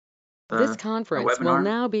This conference will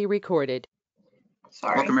now be recorded.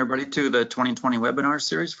 Sorry. Welcome everybody to the 2020 webinar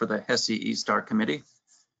series for the HESI eStar Committee.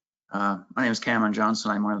 My name is Cameron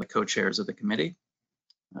Johnson. I'm one of the co-chairs of the committee.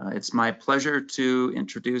 It's my pleasure to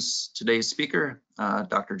introduce today's speaker,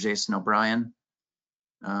 Dr. Jason O'Brien.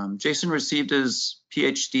 Jason received his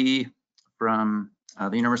PhD from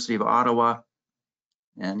the University of Ottawa,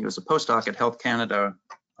 and he was a postdoc at Health Canada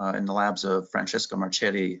in the labs of Francesco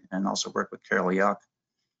Marchetti, and also worked with Carol Yock.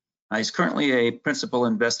 He's currently a principal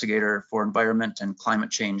investigator for Environment and Climate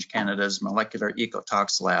Change Canada's Molecular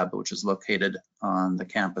Ecotox Lab, which is located on the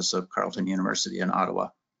campus of Carleton University in Ottawa.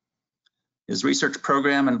 His research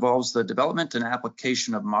program involves the development and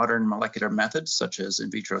application of modern molecular methods such as in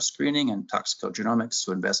vitro screening and toxicogenomics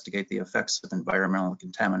to investigate the effects of environmental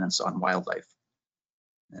contaminants on wildlife.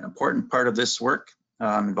 An important part of this work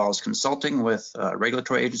involves consulting with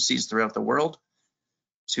regulatory agencies throughout the world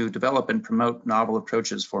to develop and promote novel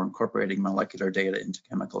approaches for incorporating molecular data into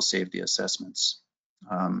chemical safety assessments.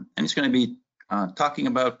 And he's going to be talking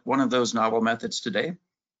about one of those novel methods today.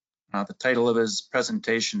 The title of his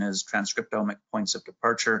presentation is Transcriptomic Points of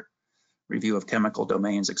Departure, Review of Chemical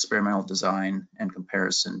Domains, Experimental Design, and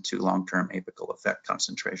Comparison to Long-Term Apical Effect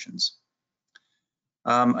Concentrations.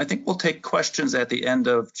 I think we'll take questions at the end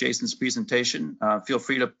of Jason's presentation. Feel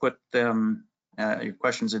free to put them your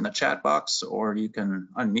questions in the chat box, or you can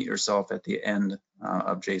unmute yourself at the end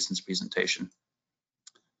of Jason's presentation.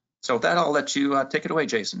 So with that, I'll let you take it away,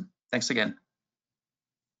 Jason. Thanks again.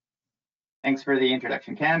 Thanks for the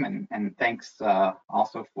introduction, Cam, and thanks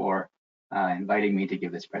also for inviting me to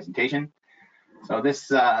give this presentation. So this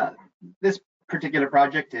particular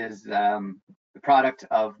project is the product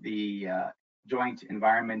of the Joint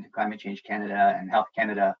Environment, Climate Change Canada and Health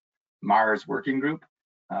Canada MARS Working Group,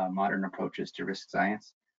 Modern Approaches to Risk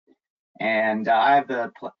Science. And I have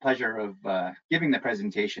the pleasure of giving the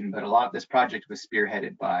presentation, but a lot of this project was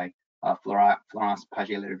spearheaded by Florence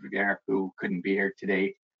Paget-Rivière, who couldn't be here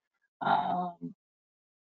today.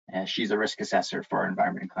 And she's a risk assessor for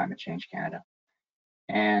Environment and Climate Change Canada.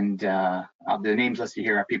 And the names listed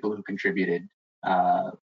here are people who contributed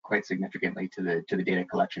quite significantly to the data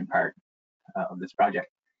collection part of this project.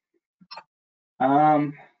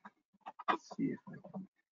 Let's see if I can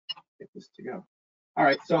get this to go. All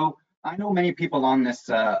right, so I know many people on this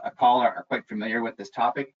call are quite familiar with this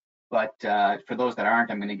topic, but for those that aren't,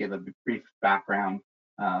 I'm going to give a brief background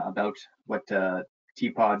about what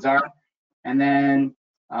tPODs are, and then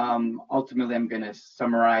ultimately I'm going to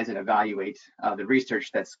summarize and evaluate the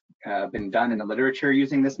research that's been done in the literature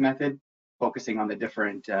using this method, focusing on the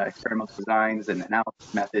different experimental designs and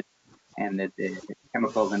analysis methods and the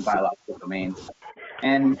chemical and biological domains.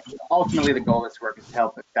 And ultimately, the goal of this work is to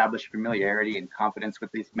help establish familiarity and confidence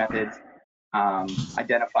with these methods,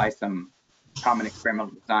 identify some common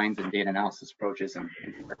experimental designs and data analysis approaches, and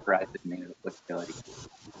characterize the domain of applicability.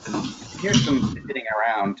 Here's some sitting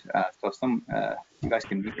around, so some you guys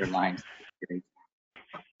can meet your lines. Great.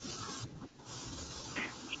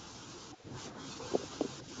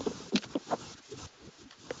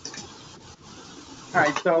 All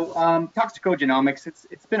right, so toxicogenomics,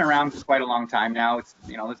 it's been around for quite a long time now. It's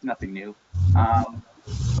it's nothing new.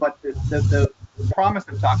 But the promise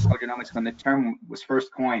of toxicogenomics when the term was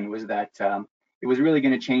first coined was that it was really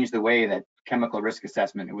going to change the way that chemical risk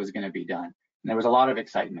assessment was going to be done. And there was a lot of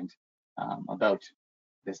excitement about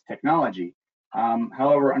this technology.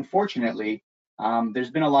 However, unfortunately,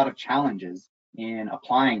 there's been a lot of challenges in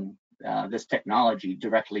applying this technology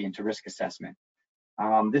directly into risk assessment.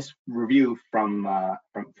 This review from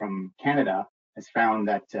Canada has found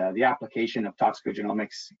that the application of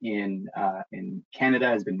toxicogenomics in Canada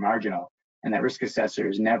has been marginal, and that risk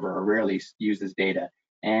assessors never or rarely use this data.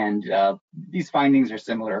 And these findings are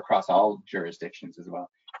similar across all jurisdictions as well.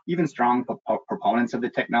 Even strong proponents of the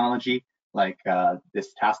technology, like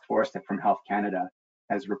this task force from Health Canada,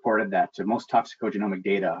 has reported that most toxicogenomic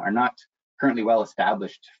data are not currently well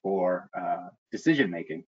established for decision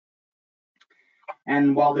making.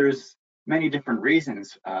 And while there's many different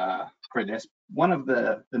reasons for this, one of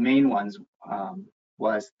the main ones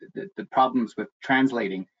was the problems with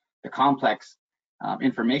translating the complex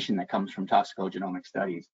information that comes from toxicogenomic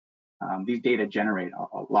studies. These data generate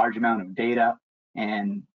a large amount of data,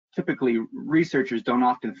 and typically researchers don't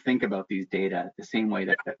often think about these data the same way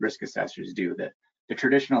that risk assessors do. The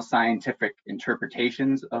traditional scientific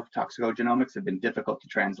interpretations of toxicogenomics have been difficult to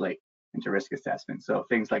translate into risk assessment. So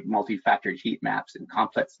things like multi-factored heat maps and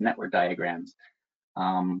complex network diagrams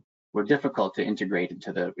were difficult to integrate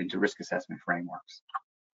into risk assessment frameworks.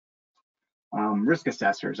 Risk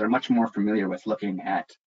assessors are much more familiar with looking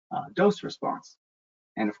at dose response.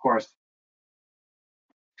 And of course,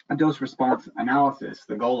 a dose response analysis,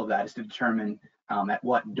 the goal of that is to determine at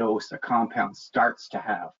what dose a compound starts to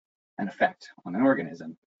have an effect on an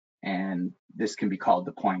organism. And this can be called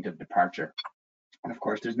the point of departure. And of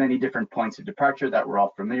course, there's many different points of departure that we're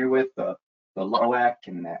all familiar with, the LOEC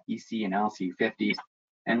and the EC and LC50s.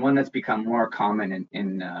 And one that's become more common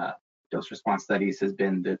in dose response studies has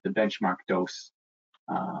been the benchmark dose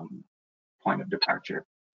point of departure.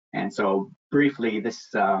 And so briefly,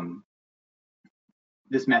 this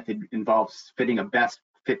method involves fitting a best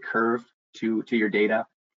fit curve to your data,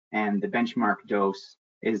 and the benchmark dose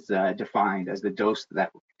is defined as the dose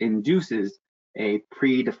that induces a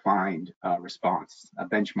predefined response, a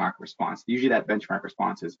benchmark response. Usually that benchmark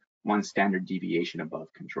response is 1 standard deviation above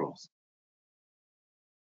controls.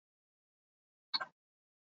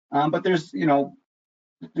 But there's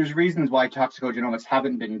reasons why toxicogenomics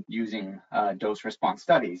haven't been using dose response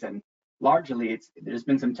studies, and largely there's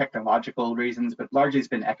been some technological reasons, but largely it's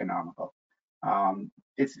been economical.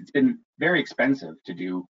 It's been very expensive to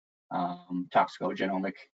do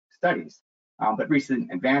toxicogenomic studies, but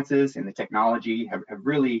recent advances in the technology have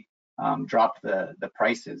really dropped the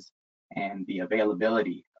prices and the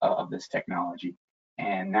availability of this technology.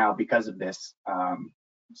 And now, because of this,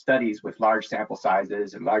 studies with large sample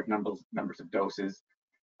sizes and large numbers of doses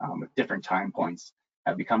with different time points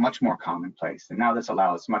have become much more commonplace. And now this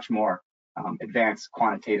allows much more advanced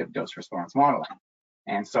quantitative dose response modeling.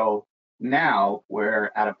 And so now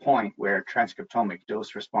we're at a point where transcriptomic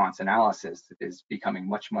dose response analysis is becoming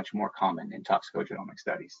much more common in toxicogenomic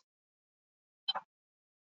studies.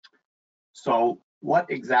 So what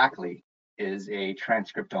exactly is a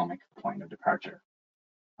transcriptomic point of departure?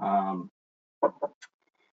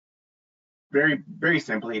 Very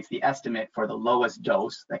simply, it's the estimate for the lowest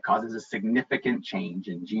dose that causes a significant change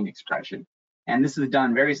in gene expression. And this is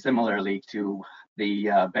done very similarly to the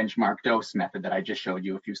benchmark dose method that I just showed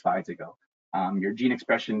you a few slides ago. Your gene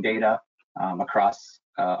expression data across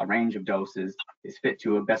a range of doses is fit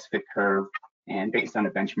to a best fit curve, and based on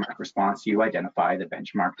a benchmark response, you identify the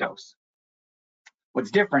benchmark dose.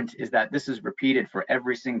 What's different is that this is repeated for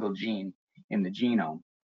every single gene in the genome,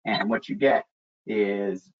 and what you get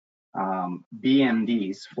is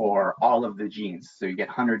BMDs for all of the genes. So you get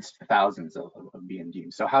hundreds to thousands of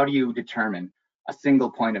BMDs. So how do you determine a single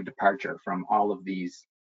point of departure from all of these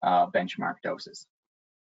benchmark doses?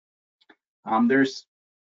 There's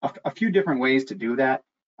a few different ways to do that.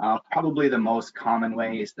 Probably the most common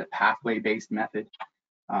way is the pathway-based method.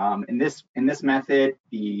 In this method,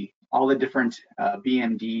 all the different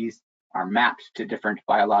BMDs are mapped to different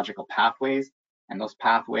biological pathways, and those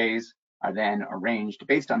pathways are then arranged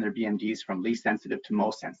based on their BMDs from least sensitive to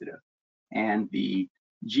most sensitive. And the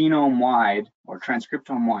genome-wide or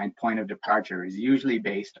transcriptome-wide point of departure is usually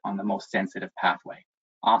based on the most sensitive pathway,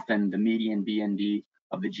 often the median BMD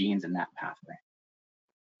of the genes in that pathway.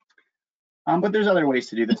 But there's other ways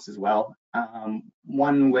to do this as well.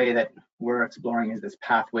 One way that we're exploring is this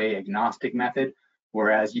pathway agnostic method,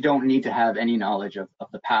 whereas you don't need to have any knowledge of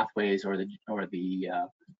the pathways or the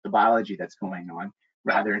biology that's going on.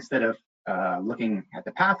 Rather, instead of looking at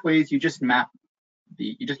the pathways, you just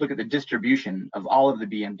look at the distribution of all of the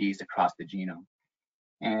BMDs across the genome,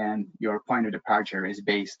 and your point of departure is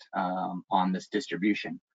based on this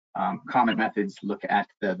distribution. Common methods look at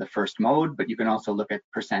the first mode, but you can also look at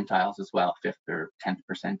percentiles as well. 5th or 10th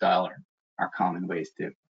percentile are common ways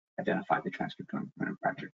to identify the transcriptomic point of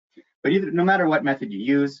departure. But no matter what method you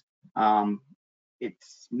use,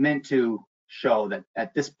 it's meant to show that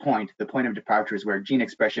at this point, the point of departure is where gene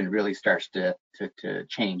expression really starts to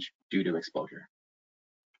change due to exposure.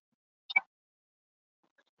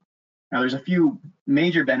 Now, there's a few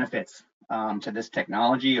major benefits to this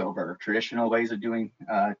technology over traditional ways of doing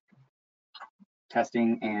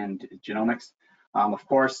testing and genomics. Of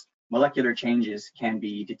course, molecular changes can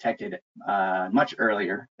be detected much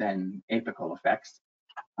earlier than apical effects.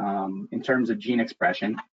 In terms of gene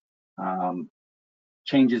expression,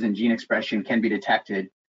 changes in gene expression can be detected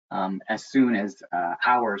as soon as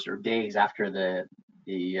hours or days after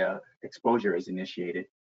the exposure is initiated.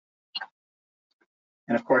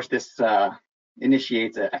 And of course, this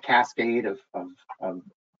initiates a cascade of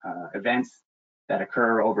events that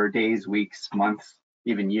occur over days, weeks, months,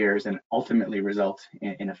 even years, and ultimately result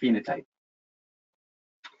in a phenotype.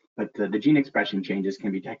 But the gene expression changes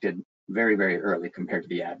can be detected very, very early compared to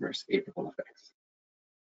the adverse apical effects.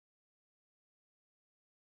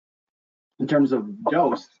 In terms of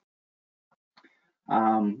dose,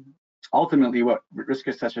 ultimately what risk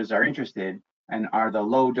assessors are interested in are the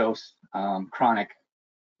low dose chronic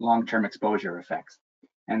long-term exposure effects.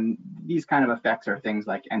 And these kind of effects are things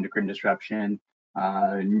like endocrine disruption,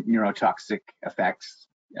 neurotoxic effects,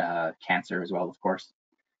 cancer as well, of course.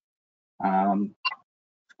 And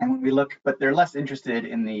when we look, but they're less interested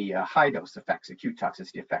in the high dose effects, acute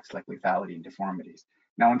toxicity effects like lethality and deformities.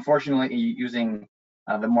 Now, unfortunately, using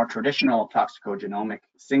the more traditional toxicogenomic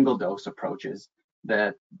single dose approaches,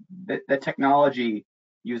 the technology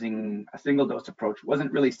using a single dose approach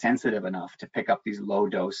wasn't really sensitive enough to pick up these low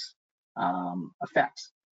dose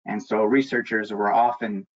effects. And so researchers were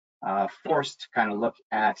often forced to kind of look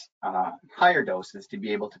at higher doses to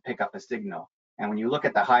be able to pick up a signal. And when you look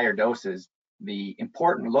at the higher doses, the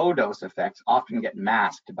important low dose effects often get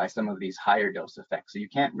masked by some of these higher dose effects. So you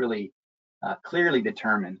can't really clearly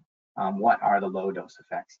determine what are the low dose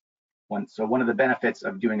effects. So one of the benefits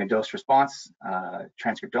of doing a dose response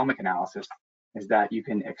transcriptomic analysis is that you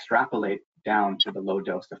can extrapolate down to the low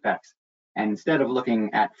dose effects. And instead of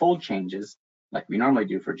looking at fold changes, like we normally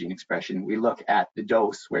do for gene expression, we look at the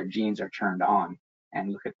dose where genes are turned on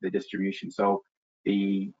and look at the distribution. So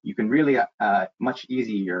you can really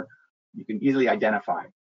you can easily identify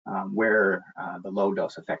where the low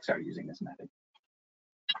dose effects are using this method.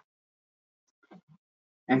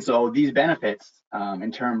 And so these benefits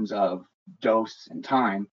in terms of dose and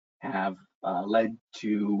time have led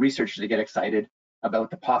to researchers to get excited about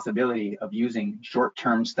the possibility of using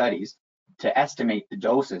short-term studies to estimate the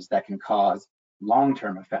doses that can cause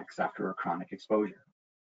long-term effects after a chronic exposure.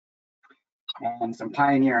 And some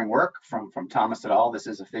pioneering work from Thomas et al. This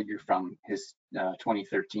is a figure from his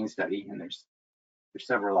 2013 study, and there's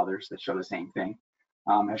several others that show the same thing,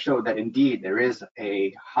 has showed that indeed there is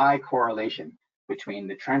a high correlation between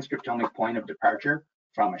the transcriptomic point of departure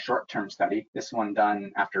from a short-term study, this one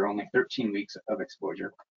done after only 13 weeks of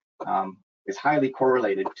exposure, is highly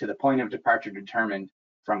correlated to the point of departure determined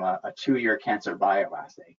from a 2-year cancer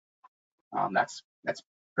bioassay. That's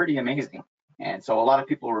pretty amazing. And so a lot of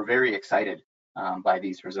people were very excited by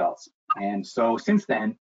these results. And so since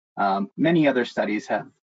then, many other studies have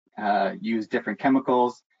used different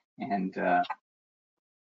chemicals and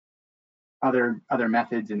other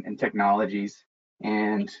methods and technologies.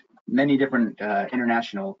 And many different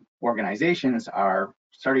international organizations are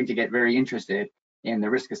starting to get very interested in the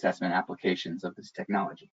risk assessment applications of this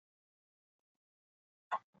technology.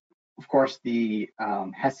 Of course, the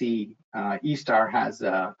HESI E-STAR has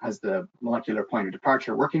the molecular point of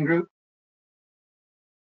departure working group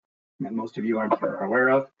that most of you are aware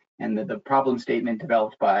of. And the problem statement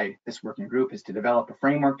developed by this working group is to develop a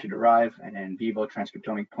framework to derive an in vivo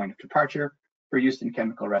transcriptomic point of departure for use in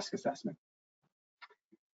chemical risk assessment.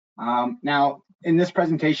 Now, in this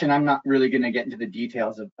presentation, I'm not really going to get into the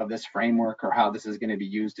details of this framework or how this is going to be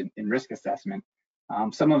used in risk assessment.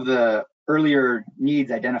 Some of the earlier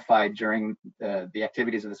needs identified during the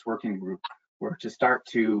activities of this working group were to start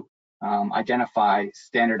to identify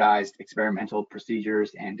standardized experimental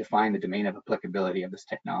procedures and define the domain of applicability of this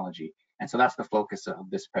technology. And so that's the focus of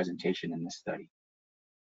this presentation in this study.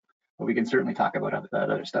 But we can certainly talk about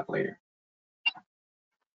other stuff later.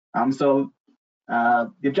 The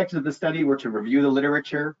objectives of the study were to review the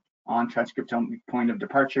literature on transcriptomic point of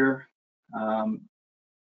departure,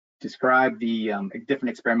 describe the different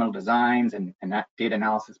experimental designs and that data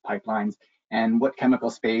analysis pipelines, and what chemical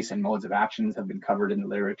space and modes of actions have been covered in the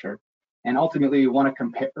literature. And ultimately, we want to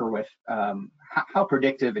compare with how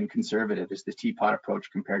predictive and conservative is the tPOD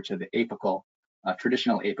approach compared to the apical,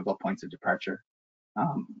 traditional apical points of departure.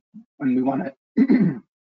 And we want to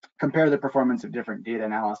compare the performance of different data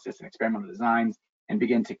analysis and experimental designs and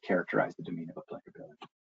begin to characterize the domain of applicability.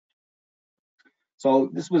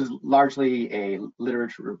 So this was largely a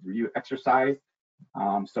literature review exercise.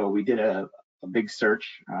 So we did a big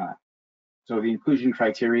search. So the inclusion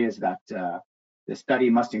criteria is that the study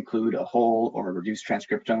must include a whole or a reduced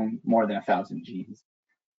transcriptome, more than 1,000 genes.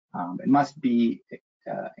 It must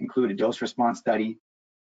include a dose response study.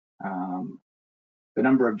 The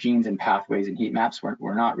number of genes and pathways and heat maps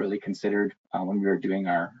were not really considered when we were doing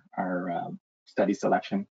our study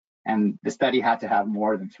selection. And the study had to have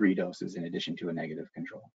more than 3 doses in addition to a negative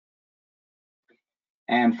control.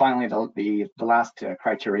 And finally, the last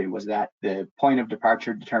criteria was that the point of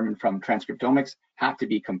departure determined from transcriptomics had to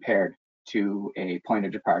be compared to a point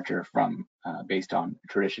of departure from based on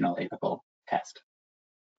traditional apical test.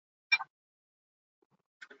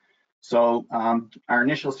 So our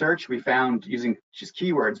initial search, we found, using just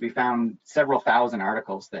keywords, we found several thousand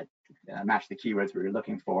articles that matched the keywords we were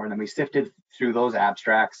looking for. And then we sifted through those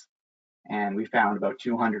abstracts and we found about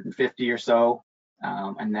 250 or so.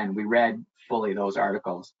 And then we read fully those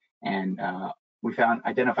articles, and we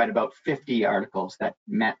identified about 50 articles that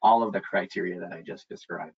met all of the criteria that I just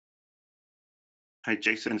described. Hi,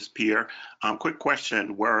 Jason, it's Pierre. Quick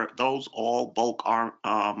question: were those all bulk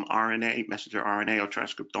RNA, messenger RNA, or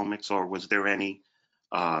transcriptomics, or was there any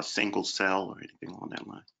single cell or anything along that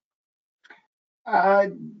line?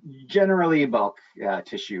 Generally bulk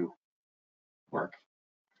tissue work.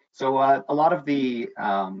 So a lot of the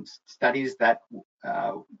studies that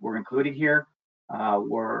were included here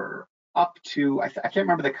were up to, I can't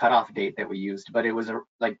remember the cutoff date that we used, but it was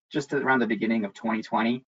like just around the beginning of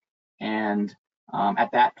 2020. And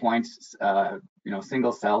at that point,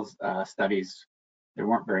 single cells studies, there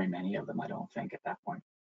weren't very many of them, I don't think, at that point.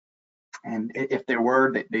 And if there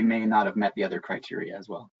were, they may not have met the other criteria as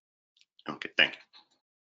well. Okay, thank you.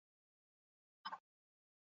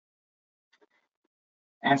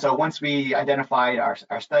 And so once we identified our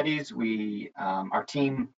studies, our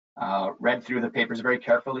team read through the papers very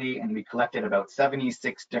carefully, and we collected about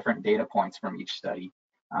 76 different data points from each study.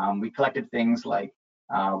 We collected things like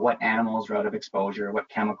what animals were out of exposure, what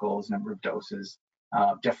chemicals, number of doses,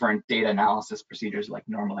 different data analysis procedures like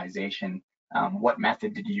normalization, what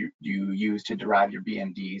method did you use to derive your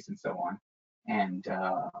BMDs, and so on. And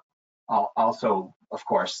also, of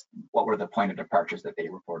course, what were the point of departures that they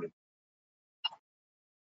reported.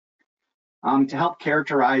 To help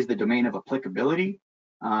characterize the domain of applicability,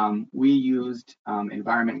 we used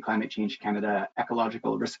Environment and Climate Change Canada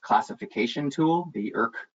Ecological Risk Classification Tool, the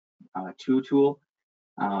ERC2 tool.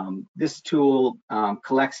 This tool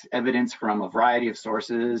collects evidence from a variety of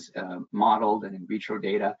sources, modeled and in vitro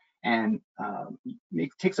data, and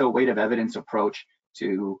takes a weight of evidence approach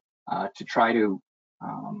to try to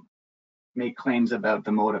make claims about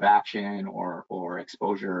the mode of action or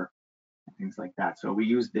exposure, things like that. So we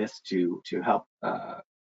use this to help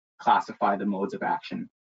classify the modes of action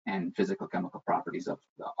and physical chemical properties of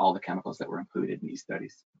all the chemicals that were included in these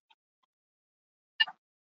studies.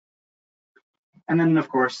 And then, of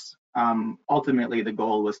course, ultimately the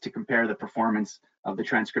goal was to compare the performance of the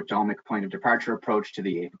transcriptomic point of departure approach to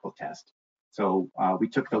the apical test. So we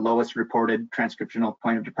took the lowest reported transcriptional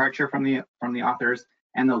point of departure from the authors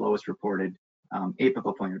and the lowest reported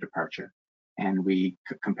apical point of departure, and we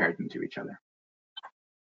compared them to each other.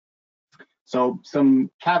 So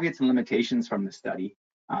some caveats and limitations from the study.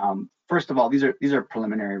 First of all, these are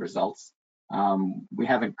preliminary results. We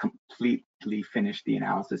haven't completely finished the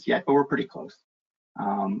analysis yet, but we're pretty close.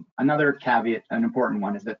 Another caveat, an important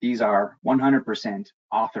one, is that these are 100%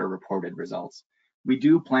 author-reported results. We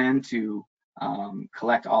do plan to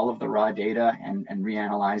collect all of the raw data and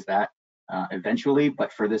reanalyze that eventually,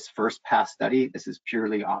 but for this first pass study, this is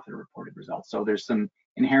purely author-reported results. So there's some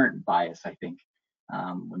inherent bias, I think,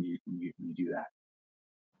 when you do that.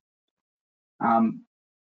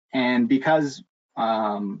 And because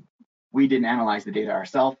we didn't analyze the data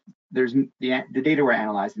ourselves, the data were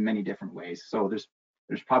analyzed in many different ways. So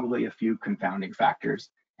there's probably a few confounding factors,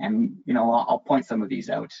 and I'll point some of these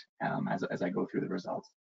out as I go through the results.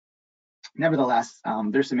 Nevertheless,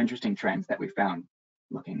 there's some interesting trends that we found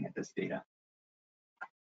looking at this data.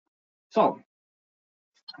 So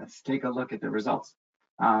let's take a look at the results.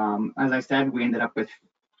 As I said, we ended up with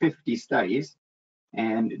 50 studies,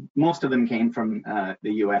 and most of them came from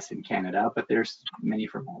the US and Canada, but there's many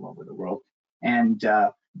from all over the world. And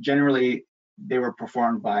generally, they were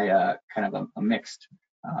performed by kind of a mixed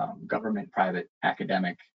government, private,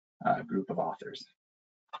 academic group of authors.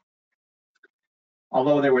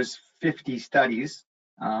 Although there was 50 studies,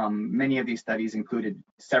 many of these studies included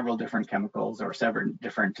several different chemicals or several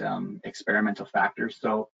different experimental factors.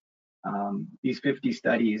 So these 50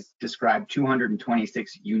 studies describe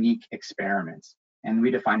 226 unique experiments. And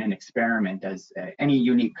we define an experiment as any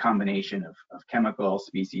unique combination of chemical,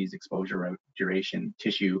 species, exposure route, duration,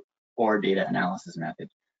 tissue, or data analysis method.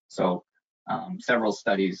 So several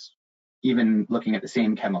studies, even looking at the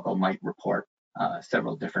same chemical, might report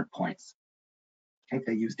several different points if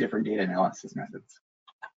they use different data analysis methods.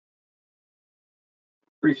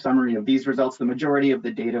 Brief summary of these results: the majority of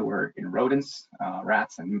the data were in rodents,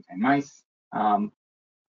 rats, and mice.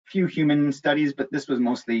 Few human studies, but this was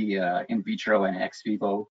mostly in vitro and ex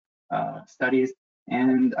vivo studies,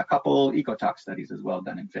 and a couple ecotox studies as well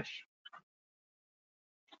done in fish.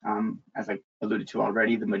 As I alluded to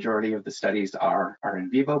already, the majority of the studies are in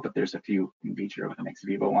vivo, but there's a few in vitro and ex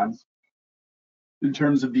vivo ones. In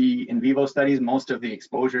terms of the in vivo studies, most of the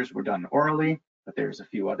exposures were done orally, but there's a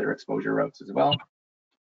few other exposure routes as well.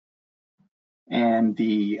 And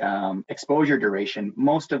the exposure duration,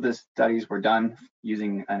 most of the studies were done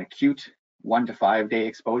using an acute 1 to 5 day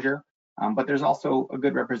exposure, but there's also a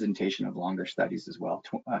good representation of longer studies as well,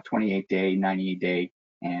 28 day, 98 day,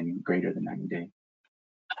 and greater than 90 day.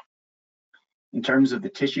 In terms of the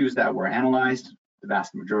tissues that were analyzed, the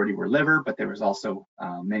vast majority were liver, but there was also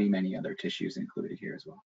many other tissues included here as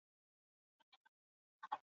well.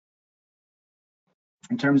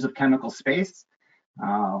 In terms of chemical space,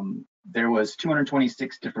 there was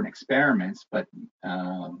 226 different experiments, but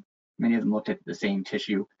many of them looked at the same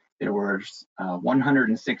tissue. There were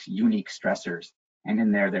 106 unique stressors, and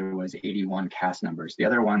in there was 81 CAS numbers. The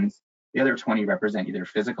other 20 represent either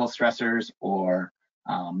physical stressors or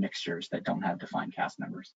mixtures that don't have defined CAS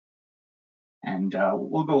numbers. And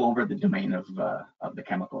we'll go over the domain of the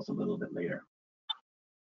chemicals a little bit later.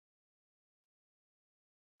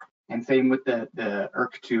 And same with the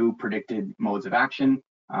ERK2 predicted modes of action.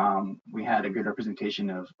 We had a good representation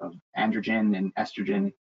of androgen and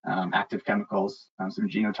estrogen active chemicals, some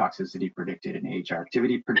genotoxicity predicted and AHR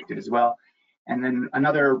activity predicted as well. And then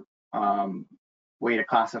another way to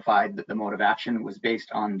classify the mode of action was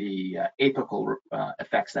based on the apical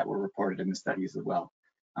effects that were reported in the studies as well.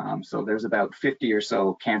 So there's about 50 or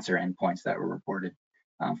so cancer endpoints that were reported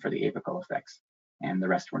for the apical effects, and the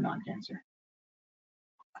rest were non-cancer.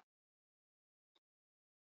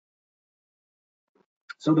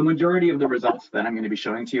 So the majority of the results that I'm going to be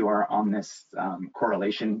showing to you are on this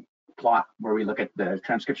correlation plot, where we look at the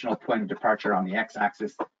transcriptional point of departure on the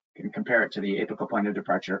x-axis and compare it to the apical point of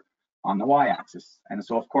departure on the y-axis. And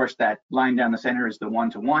so, of course, that line down the center is the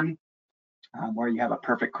 1-to-1, where you have a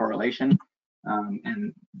perfect correlation.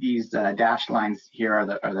 And these dashed lines here are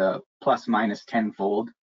the plus minus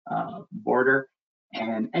 10-fold border.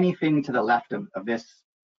 And anything to the left of this,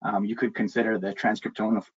 you could consider the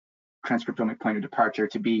transcriptomic point of departure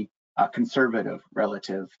to be conservative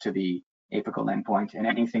relative to the apical endpoint, and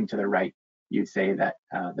anything to the right, you'd say that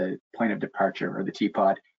the point of departure, or the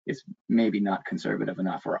tPOD, is maybe not conservative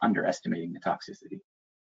enough or underestimating the toxicity.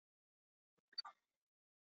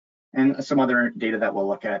 And some other data that we'll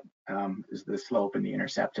look at is the slope and the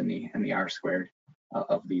intercept and the R squared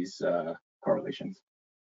of these correlations.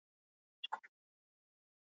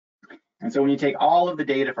 And so when you take all of the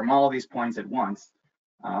data from all of these points at once,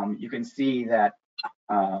 you can see that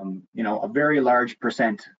a very large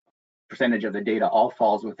percentage of the data all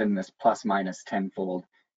falls within this plus minus 10-fold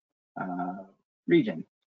region.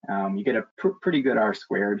 You get a pretty good R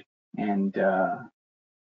squared, and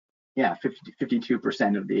yeah,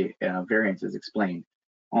 52% of the variance is explained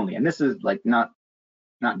only. And this is like not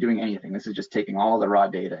doing anything. This is just taking all the raw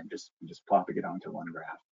data and just plopping it onto one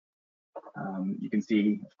graph. You can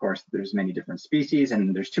see, of course, there's many different species,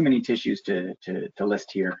 and there's too many tissues to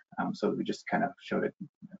list here. So we just kind of showed a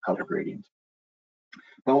color gradient.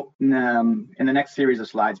 Well, in the next series of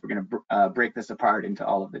slides, we're going to break this apart into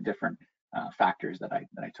all of the different factors that I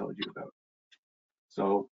told you about.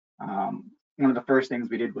 So one of the first things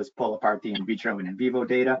we did was pull apart the in vitro and in vivo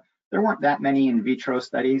data. There weren't that many in vitro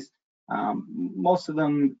studies. Most of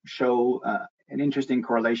them show an interesting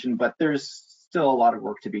correlation, but there's still a lot of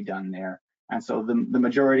work to be done there. And so the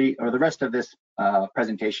majority, or the rest of this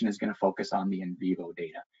presentation, is going to focus on the in vivo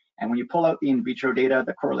data. And when you pull out the in vitro data,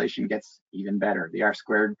 the correlation gets even better. The R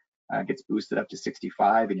squared gets boosted up to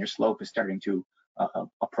 65, and your slope is starting to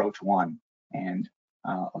approach 1. And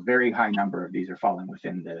a very high number of these are falling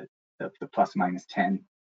within the plus minus 10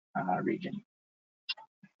 region.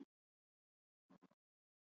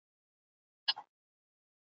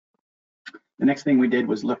 The next thing we did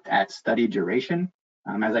was looked at study duration.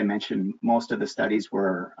 As I mentioned, most of the studies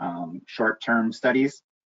were short-term studies.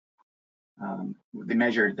 They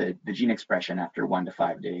measured the gene expression after 1 to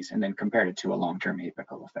 5 days and then compared it to a long-term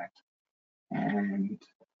apical effect. And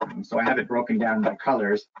so I have it broken down by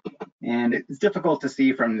colors, and it's difficult to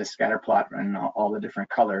see from the scatter plot and all the different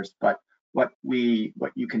colors, but what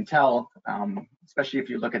you can tell, especially if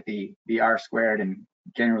you look at the R squared and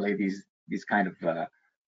generally these kind of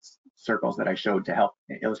circles that I showed to help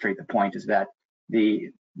illustrate the point, is that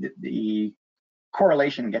the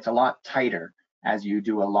correlation gets a lot tighter as you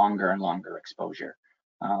do a longer and longer exposure.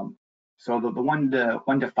 So the 1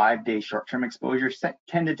 to 5 day short-term exposure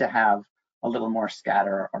tended to have a little more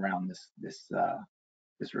scatter around this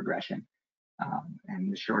regression,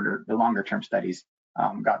 and the longer term studies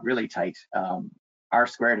got really tight. R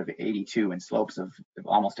squared of 82 and slopes of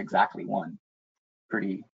almost exactly 1.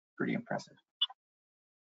 Pretty impressive.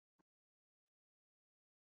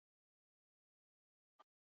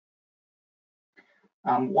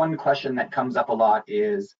 One question that comes up a lot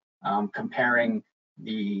is comparing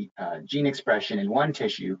the gene expression in one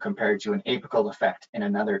tissue compared to an apical effect in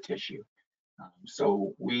another tissue.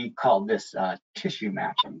 So we call this tissue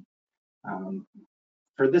matching.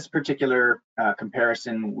 For this particular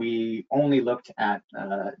comparison, we only looked at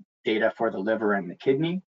data for the liver and the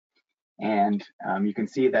kidney. And you can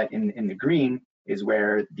see that in the green, is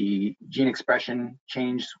where the gene expression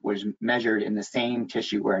change was measured in the same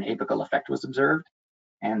tissue where an apical effect was observed,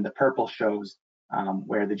 and the purple shows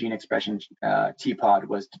where the gene expression tPOD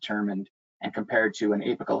was determined and compared to an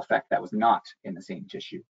apical effect that was not in the same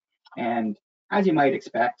tissue. And as you might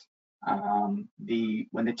expect, when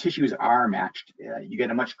the tissues are matched, you get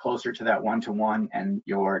a much closer to that one-to-one, and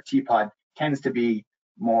your tPOD tends to be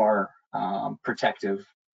more protective,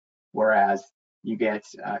 whereas you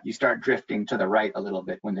start drifting to the right a little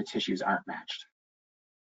bit when the tissues aren't matched.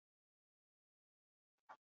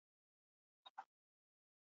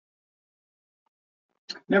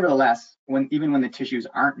 Nevertheless, even when the tissues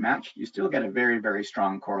aren't matched, you still get a very, very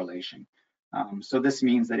strong correlation. So this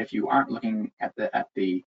means that if you aren't looking at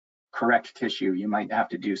the correct tissue, you might have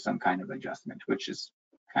to do some kind of adjustment, which is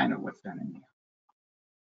kind of what's done in here.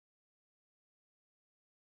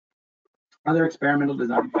 Other experimental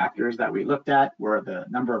design factors that we looked at were the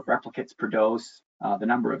number of replicates per dose, the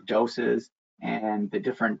number of doses, and the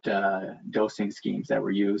different dosing schemes that were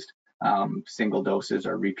used, single doses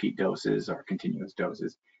or repeat doses or continuous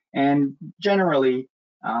doses. And generally,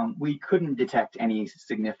 we couldn't detect any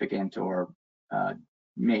significant or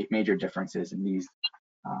major differences in these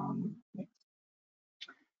things.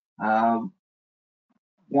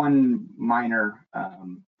 One minor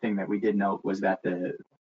thing that we did note was that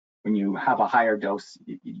when you have a higher dose,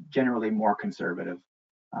 generally more conservative,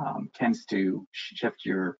 tends to shift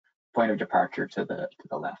your point of departure to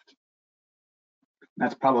the left.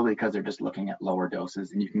 That's probably because they're just looking at lower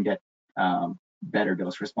doses, and you can get better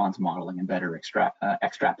dose response modeling and better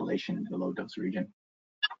extrapolation into the low dose region.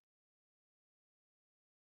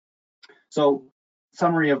 So,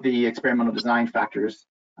 summary of the experimental design factors.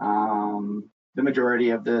 The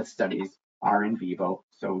majority of the studies are in vivo,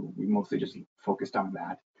 so we mostly just focused on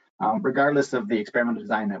that. Regardless of the experimental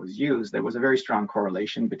design that was used, there was a very strong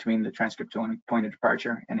correlation between the transcriptomic point of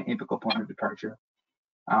departure and the apical point of departure.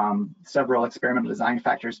 Several experimental design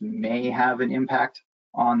factors may have an impact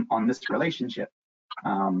on this relationship,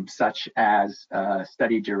 such as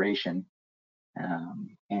study duration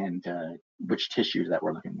and which tissues that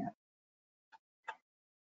we're looking at.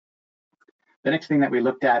 The next thing that we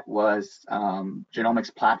looked at was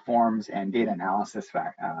genomics platforms and data analysis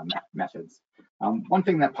methods. One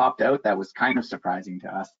thing that popped out that was kind of surprising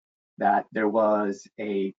to us, that there was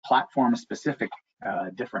a platform-specific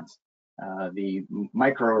difference. The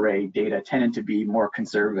microarray data tended to be more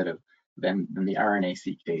conservative than the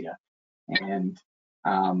RNA-seq data, and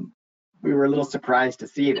we were a little surprised to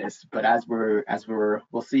see this. But as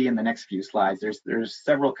we'll see in the next few slides, there's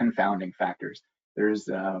several confounding factors. There's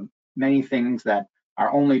many things that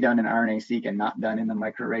are only done in RNA-seq and not done in the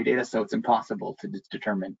microarray data, so it's impossible to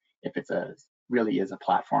determine if it's really is a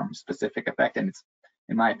platform-specific effect. And it's,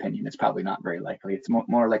 in my opinion, it's probably not very likely. It's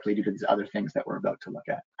more likely due to these other things that we're about to look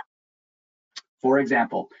at. For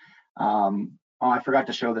example, I forgot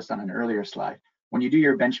to show this on an earlier slide. When you do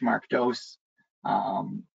your benchmark dose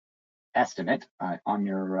estimate on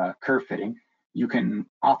your curve fitting,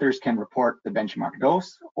 authors can report the benchmark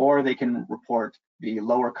dose, or they can report the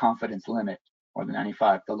lower confidence limit, or the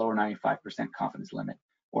lower 95% confidence limit,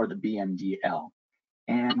 or the BMDL.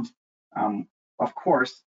 And of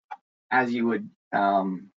course, as you would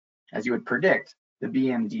predict, the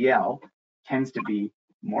BMDL tends to be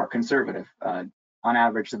more conservative. On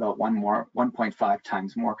average, about 1.5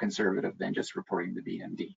 times more conservative than just reporting the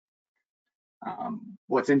BMD.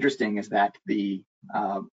 What's interesting is that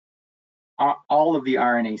all of the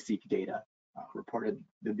RNA-seq data reported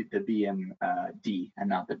the BMD and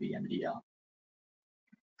not the BMDL.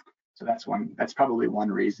 So that's probably one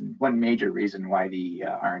major reason why the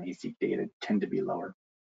RNA-seq data tend to be lower.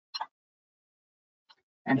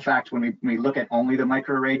 In fact, when we look at only the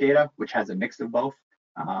microarray data, which has a mix of both,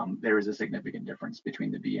 there is a significant difference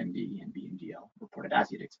between the BMD and BMDL reported,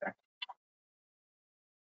 as you'd expect.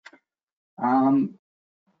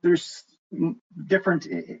 There's different,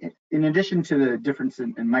 in addition to the difference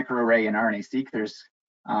in microarray and RNA-seq, there's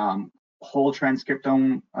whole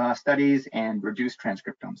transcriptome studies and reduced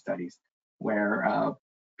transcriptome studies, where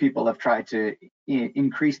people have tried to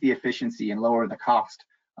increase the efficiency and lower the cost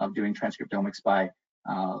of doing transcriptomics by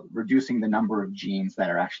reducing the number of genes that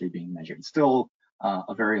are actually being measured. It's still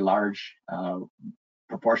a very large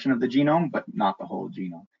proportion of the genome, but not the whole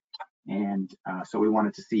genome. And so we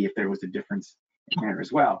wanted to see if there was a difference in there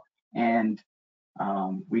as well. And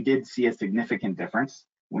we did see a significant difference.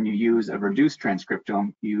 When you use a reduced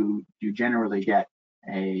transcriptome, you generally get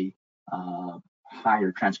a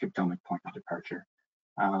higher transcriptomic point of departure.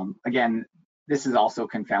 Again, this is also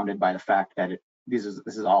confounded by the fact that this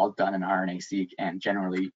is all done in RNA-seq, and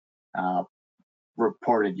generally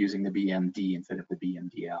reported using the BMD instead of the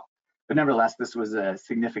BMDL. But nevertheless, this was a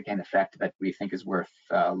significant effect that we think is worth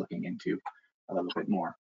looking into a little bit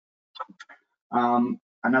more.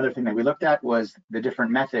 Another thing that we looked at was the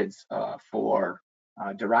different methods for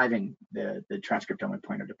deriving the transcriptomic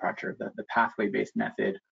point of departure, the pathway-based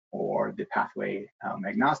method or the pathway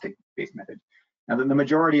agnostic-based method. Now, the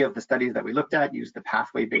majority of the studies that we looked at used the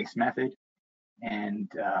pathway-based method,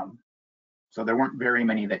 and so there weren't very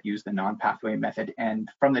many that used the non-pathway method. And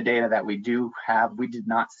from the data that we do have, we did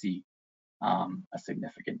not see a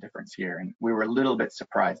significant difference here, and we were a little bit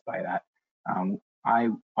surprised by that.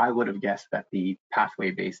 I would have guessed that the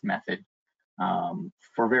pathway-based method,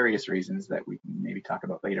 for various reasons that we can maybe talk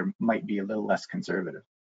about later, might be a little less conservative.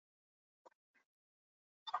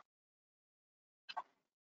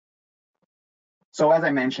 So as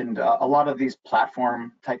I mentioned, a lot of these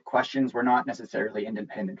platform type questions were not necessarily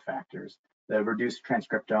independent factors. The reduced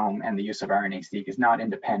transcriptome and the use of RNA-seq is not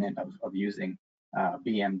independent of using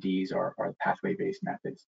BMDs or pathway-based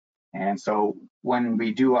methods. And so when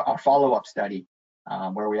we do a follow-up study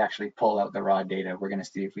where we actually pull out the raw data, we're going to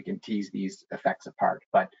see if we can tease these effects apart.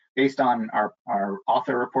 But based on our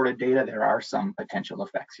author-reported data, there are some potential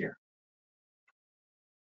effects here.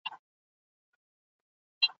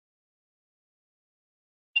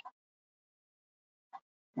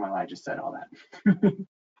 Well, I just said all that.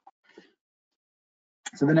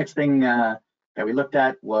 So the next thing that we looked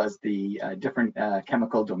at was the different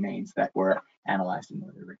chemical domains that were analyzed in the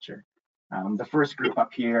literature. The first group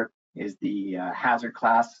up here is the hazard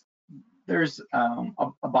class. There's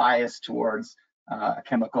a bias towards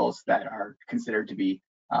chemicals that are considered to be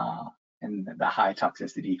in the high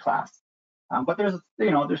toxicity class. But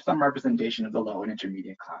there's some representation of the low and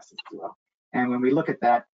intermediate classes as well. And when we look at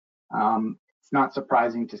that, it's not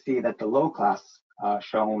surprising to see that the low class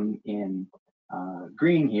shown in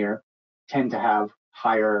green here tend to have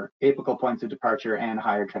higher apical points of departure and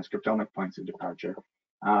higher transcriptomic points of departure.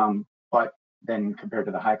 But then compared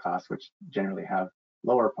to the high class, which generally have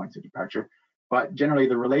lower points of departure, but generally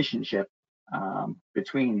the relationship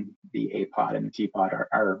between the APOD and the tPOD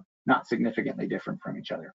are not significantly different from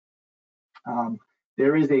each other.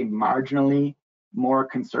 There is a marginally more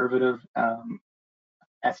conservative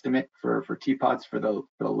estimate for tPODs for the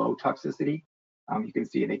low toxicity. You can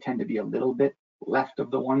see they tend to be a little bit left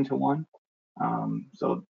of the 1-to-1.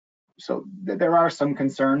 So there are some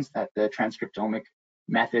concerns that the transcriptomic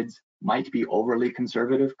methods might be overly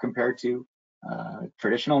conservative compared to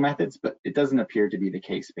traditional methods, but it doesn't appear to be the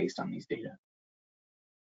case based on these data.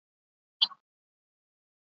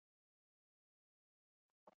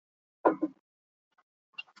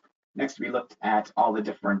 Next, we looked at all the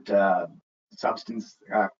different substance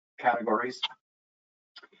categories.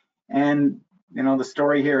 And, the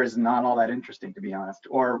story here is not all that interesting, to be honest,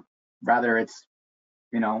 or rather it's,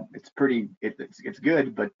 it's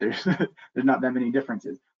good, but there's not that many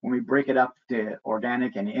differences. When we break it up to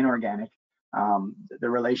organic and inorganic, the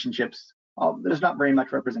relationships, there's not very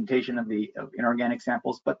much representation of inorganic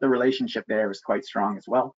samples, but the relationship there is quite strong as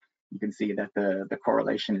well. You can see that the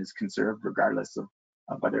correlation is conserved regardless of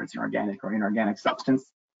whether it's an organic or inorganic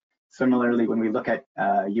substance. Similarly, when we look at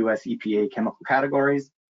US EPA chemical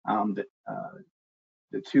categories,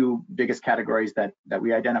 the two biggest categories that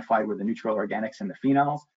we identified were the neutral organics and the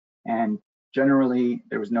phenols. And generally,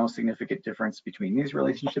 there was no significant difference between these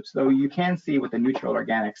relationships, though you can see with the neutral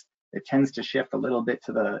organics, it tends to shift a little bit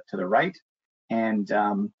to the right. And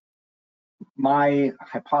my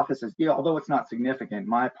hypothesis, although it's not significant,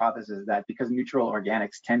 my hypothesis is that because neutral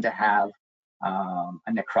organics tend to have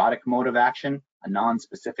a necrotic mode of action, a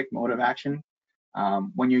non-specific mode of action,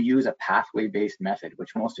 when you use a pathway-based method,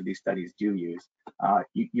 which most of these studies do use,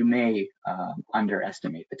 you may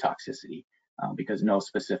underestimate the toxicity because no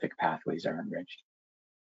specific pathways are enriched.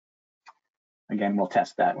 Again, we'll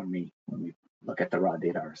test that when we look at the raw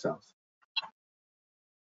data ourselves.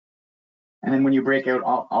 And then when you break out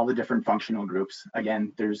all the different functional groups,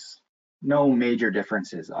 again, there's no major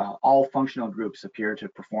differences. All functional groups appear to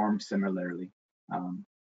perform similarly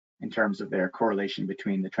in terms of their correlation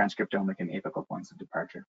between the transcriptomic and apical points of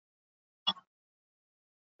departure.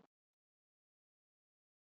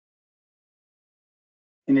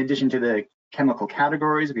 In addition to the chemical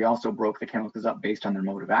categories, we also broke the chemicals up based on their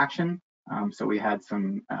mode of action. So we had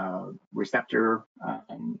some receptor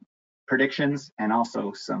predictions and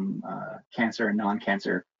also some cancer and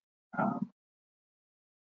non-cancer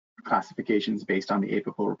classifications based on the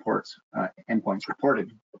apical reports, endpoints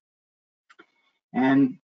reported.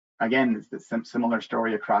 And again, it's a similar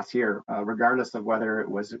story across here, regardless of whether it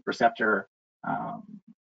was a receptor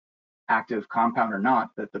active compound or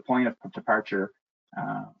not, that the point of departure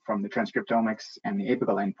from the transcriptomics and the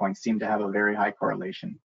apical endpoints seem to have a very high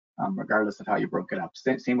correlation, regardless of how you broke it up.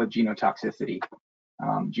 Same with genotoxicity.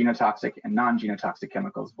 Genotoxic and non-genotoxic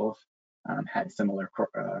chemicals both had similar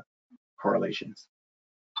correlations.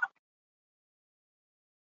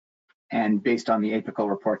 And based on the apical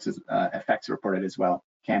reports, effects reported as well,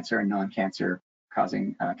 cancer and non-cancer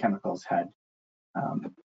causing chemicals had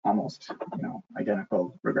almost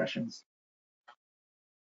identical regressions.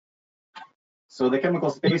 So the chemical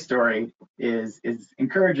space story is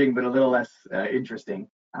encouraging, but a little less interesting.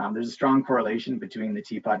 There's a strong correlation between the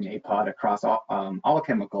tPOD and aPOD across all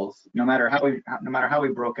chemicals, no matter how we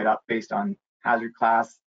broke it up based on hazard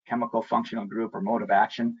class, chemical functional group, or mode of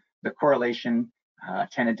action. The correlation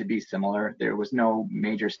tended to be similar. There was no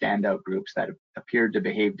major standout groups that appeared to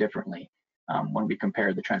behave differently when we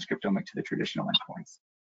compared the transcriptomic to the traditional endpoints.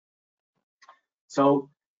 So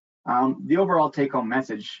the overall take-home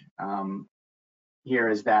message here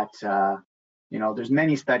is that there's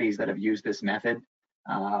many studies that have used this method.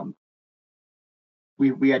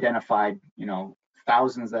 We identified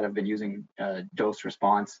thousands that have been using dose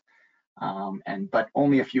response, but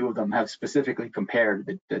only a few of them have specifically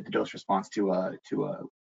compared the dose response to a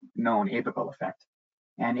known apical effect.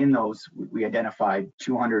 And in those, we identified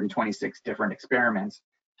 226 different experiments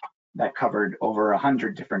that covered over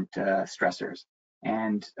 100 different stressors.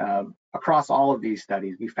 And across all of these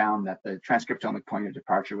studies, we found that the transcriptomic point of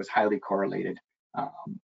departure was highly correlated,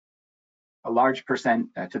 a large percent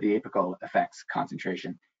to the apical effects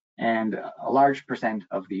concentration. And a large percent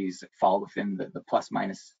of these fall within the plus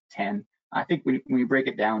minus 10. I think when we break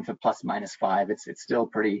it down to plus minus 5, it's still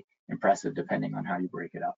pretty impressive depending on how you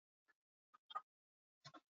break it up.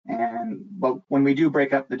 But when we do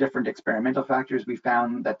break up the different experimental factors, we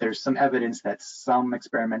found that there's some evidence that some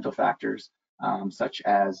experimental factors, such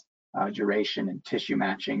as duration and tissue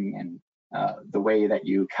matching and the way that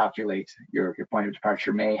you calculate your point of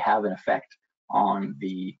departure, may have an effect on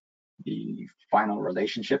the final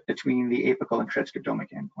relationship between the apical and transcriptomic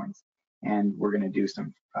endpoints. And we're going to do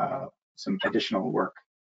some additional work.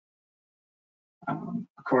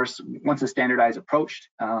 Of course, once a standardized approach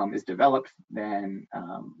is developed, then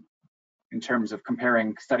in terms of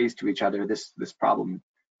comparing studies to each other, this problem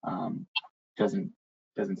doesn't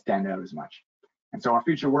stand out as much. And so our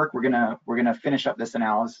future work, we're gonna finish up this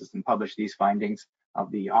analysis and publish these findings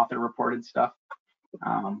of the author-reported stuff.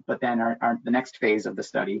 But then the next phase of the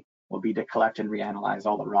study will be to collect and reanalyze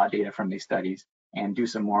all the raw data from these studies and do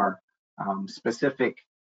some more specific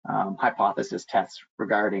hypothesis tests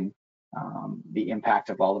regarding the impact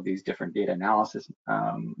of all of these different data analysis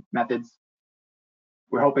methods.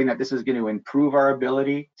 We're hoping that this is going to improve our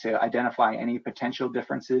ability to identify any potential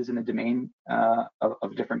differences in the domain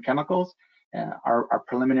of different chemicals. Our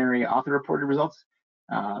preliminary author-reported results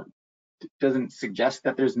doesn't suggest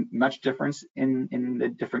that there's much difference in the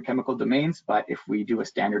different chemical domains, but if we do a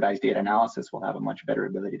standardized data analysis, we'll have a much better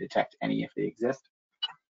ability to detect any if they exist.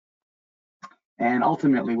 And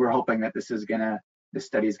ultimately, we're hoping that this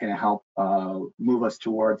study is going to help move us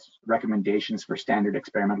towards recommendations for standard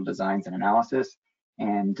experimental designs and analysis,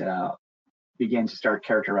 and begin to start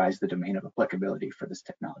characterize the domain of applicability for this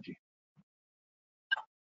technology.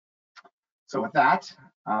 So with that,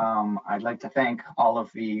 I'd like to thank all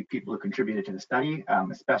of the people who contributed to the study,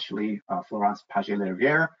 especially Florence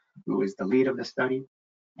Paget-Lerivière, who is the lead of the study.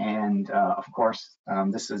 And of course,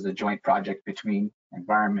 this is a joint project between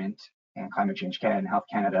Environment and Climate Change Canada and Health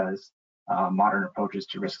Canada's Modern Approaches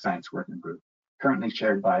to Risk Science Working Group, currently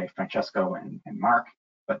chaired by Francesco and Mark.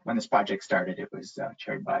 But when this project started, it was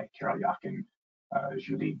chaired by Carol Yock and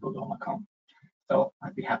Julie Boudon-Lacombe. So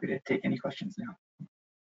I'd be happy to take any questions now.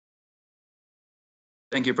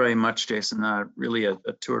 Thank you very much, Jason. Really a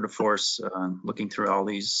tour de force, looking through all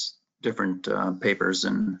these different papers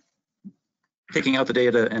and taking out the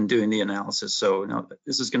data and doing the analysis. So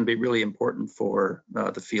this is going to be really important for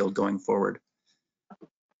the field going forward.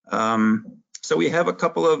 So we have a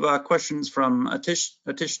couple of questions from Atish.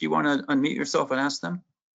 Atish, do you want to unmute yourself and ask them?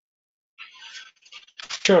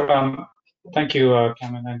 Sure. Thank you,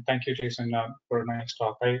 Cameron, and thank you, Jason, for a nice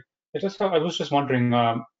talk. I was just wondering,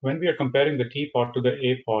 when we are comparing the tPOD to the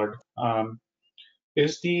aPOD,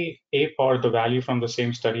 is the aPOD the value from the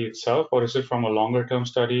same study itself, or is it from a longer-term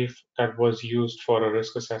study that was used for a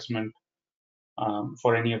risk assessment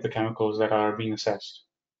for any of the chemicals that are being assessed?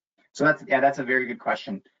 So that's a very good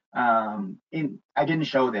question. I didn't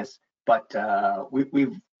show this, but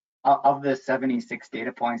we've of the 76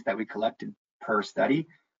 data points that we collected per study,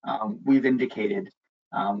 we've indicated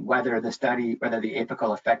whether the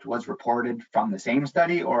apical effect was reported from the same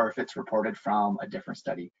study or if it's reported from a different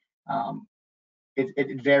study.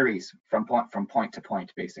 it varies from point to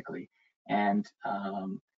point, basically. And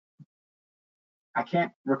I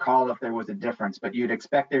can't recall if there was a difference, but you'd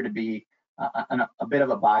expect there to be a bit of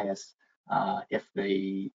a bias if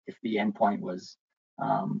the endpoint was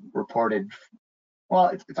reported. Well,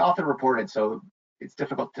 it's author reported, so it's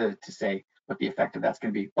difficult to say what the effect of that's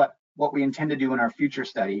going to be. But what we intend to do in our future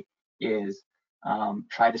study is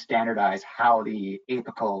try to standardize how the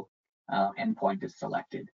apical endpoint is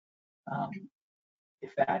selected.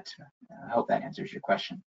 If that, I hope that answers your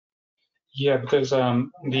question. Yeah, because the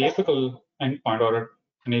apical endpoint or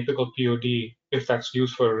an apical POD, if that's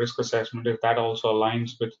used for risk assessment, if that also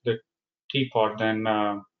aligns with the tPOD, then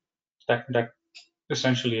that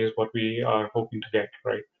essentially is what we are hoping to get,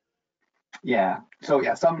 right? Yeah. So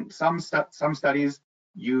yeah, some studies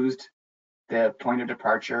used the point of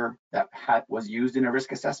departure that was used in a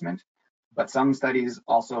risk assessment, but some studies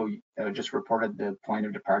also just reported the point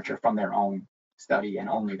of departure from their own study and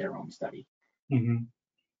only their own study. Mm-hmm.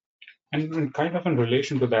 And kind of in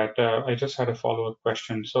relation to that, I just had a follow-up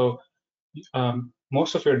question. So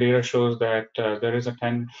most of your data shows that there is a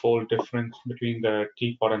 10-fold difference between the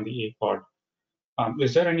tPOD and the aPOD.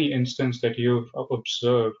 Is there any instance that you've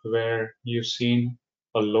observed where you've seen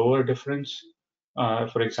a lower difference?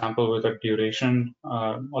 For example, with a duration,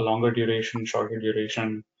 a longer duration, shorter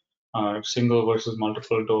duration, single versus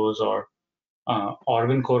multiple dose, or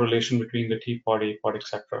organ correlation between the tPOD, aPOD,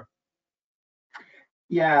 etc.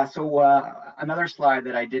 Yeah, so another slide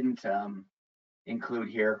that I didn't include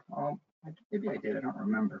here, maybe I did, I don't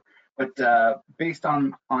remember, but based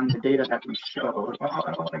on the data that we showed, I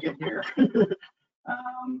don't want to get here.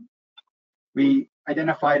 We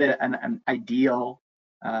identified an ideal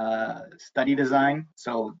study design,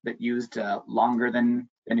 so that used longer than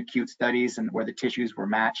acute studies and where the tissues were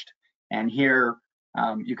matched. And here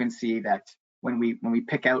you can see that when we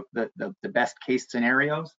pick out the best case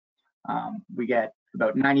scenarios, we get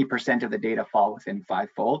about 90% of the data fall within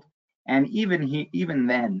 5-fold. And even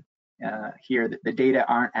then, here the data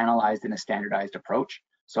aren't analyzed in a standardized approach.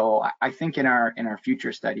 So I think in our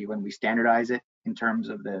future study, when we standardize it in terms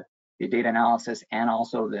of the data analysis and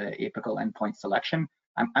also the apical endpoint selection,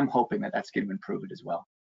 I'm hoping that that's going to improve it as well.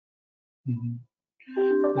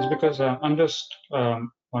 Mm-hmm. It's because I'm just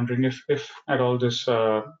wondering if at all this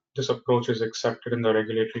approach is accepted in the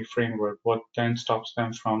regulatory framework, what then stops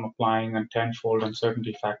them from applying a 10-fold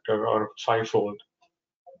uncertainty factor or 5-fold?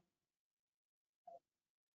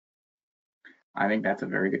 I think that's a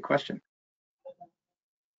very good question.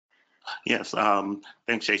 Yes,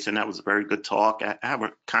 thanks, Jason. That was a very good talk. I have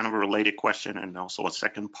a kind of a related question and also a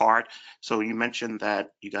second part. So you mentioned that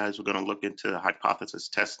you guys were going to look into hypothesis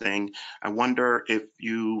testing. I wonder if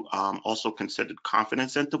you also considered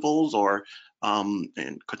confidence intervals or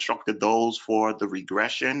and constructed those for the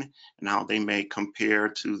regression and how they may compare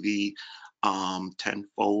to the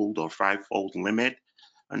 10-fold or 5-fold limit.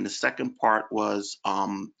 And the second part was,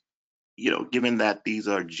 given that these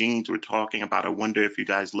are genes we're talking about, I wonder if you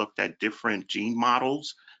guys looked at different gene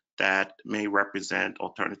models that may represent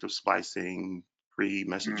alternative splicing,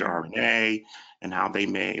 pre-messenger RNA, and how they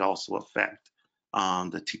may also affect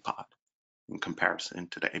the tPOD in comparison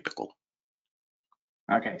to the apical.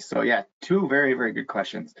 Okay, so yeah, two very, very good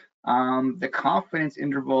questions. The confidence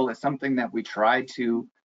interval is something that we try to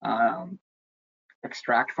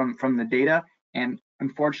extract from the data, and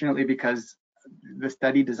unfortunately, because the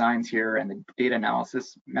study designs here and the data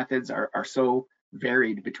analysis methods are so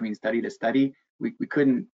varied between study to study, we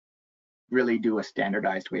couldn't really do a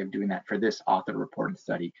standardized way of doing that for this author-reported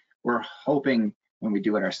study. We're hoping when we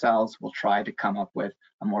do it ourselves, we'll try to come up with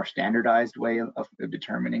a more standardized way of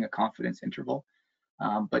determining a confidence interval.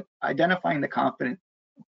 But identifying the confidence,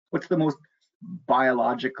 what's the most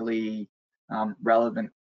biologically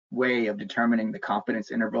relevant way of determining the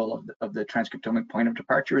confidence interval of the transcriptomic point of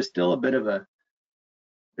departure is still a bit of a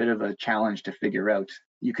challenge to figure out.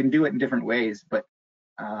 You can do it in different ways, but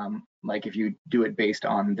like if you do it based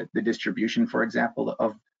on the distribution, for example,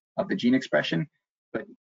 of the gene expression, but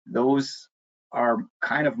those are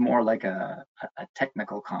kind of more like a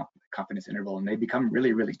technical confidence interval, and they become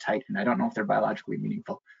really, really tight, and I don't know if they're biologically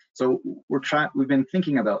meaningful. So we've been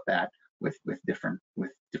thinking about that with different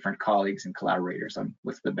colleagues and collaborators on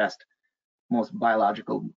what's the best, most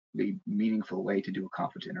biologically meaningful way to do a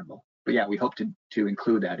confidence interval. But yeah, we hope to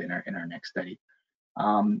include that in our next study.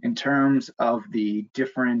 In terms of the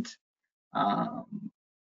different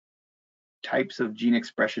types of gene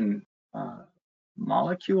expression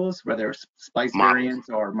molecules, whether it's splice variants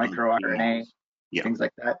or microRNA, things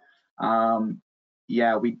like that.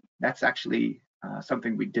 Yeah, that's actually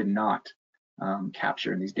something we did not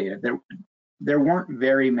capture in these data. there weren't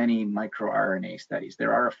very many microRNA studies.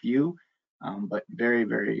 There are a few, but very,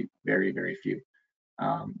 very, very, very few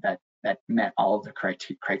that met all of the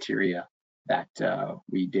criteria that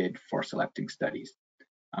we did for selecting studies.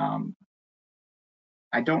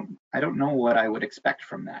 I don't know what I would expect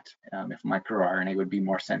from that. If microRNA would be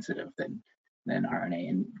more sensitive than RNA,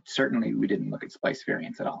 and certainly we didn't look at splice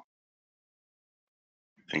variants at all.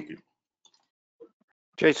 Thank you.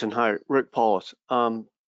 Jason, hi, Rick Paulus. 2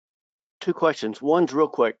 questions. One's real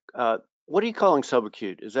quick. What are you calling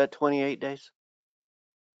subacute? Is that 28 days?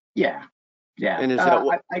 Yeah. And is that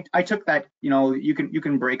what I took that? You know, you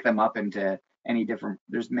can break them up into any different.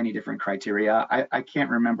 There's many different criteria. I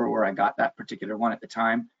can't remember where I got that particular one at the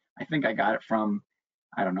time. I think I got it from,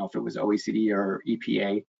 I don't know if it was OECD or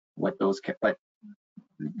EPA. What those kept, but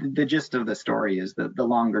the gist of the story is that the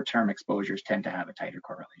longer term exposures tend to have a tighter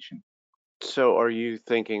correlation. So are you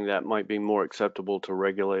thinking that might be more acceptable to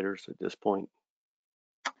regulators at this point?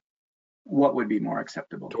 What would be more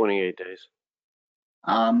acceptable? 28 days.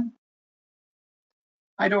 I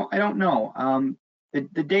don't know.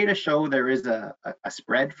 The data show there is a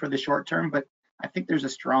spread for the short term, but I think there's a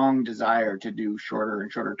strong desire to do shorter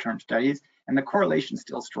and shorter term studies, and the correlation's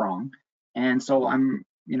still strong. And so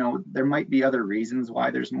there might be other reasons why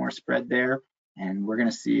there's more spread there, and we're going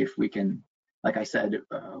to see if we can, like I said,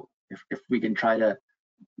 if we can try to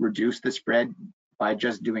reduce the spread by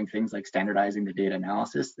just doing things like standardizing the data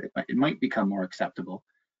analysis, it might become more acceptable.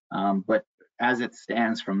 But as it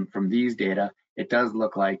stands from these data, it does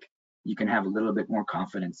look like you can have a little bit more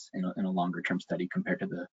confidence in a longer term study compared to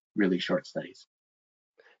the really short studies.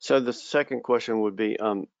 So the second question would be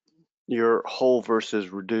your whole versus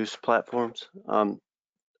reduced platforms.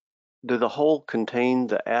 Do the whole contain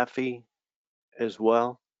the AFI as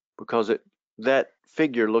well? Because that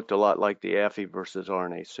figure looked a lot like the AFI versus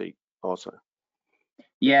RNA-seq also.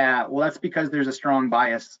 Yeah, well, that's because there's a strong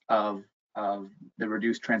bias of the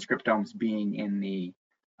reduced transcriptomes being in the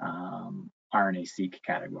RNA-seq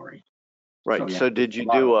category. Right. So, yeah, so did you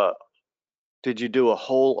do a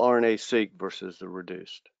whole RNA-seq versus the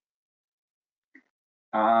reduced?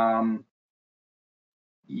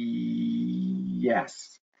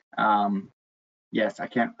 Yes. Yes, I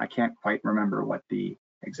can't quite remember what the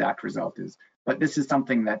exact result is, but this is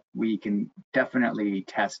something that we can definitely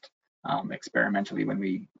test experimentally when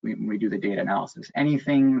we do the data analysis.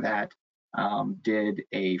 Anything that did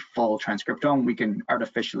a full transcriptome, we can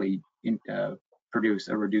artificially produce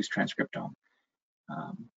a reduced transcriptome.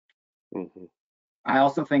 I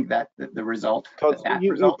also think that the result,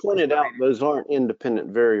 you pointed out those aren't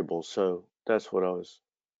independent variables, so that's what I was.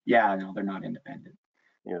 Yeah, no, they're not independent.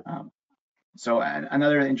 Yeah. So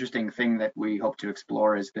another interesting thing that we hope to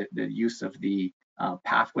explore is the use of the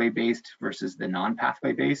pathway-based versus the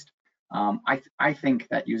non-pathway-based. I think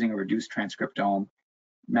that using a reduced transcriptome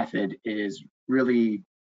method is really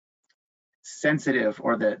sensitive,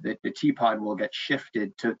 or the tPOD will get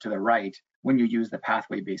shifted to the right when you use the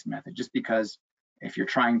pathway-based method, just because if you're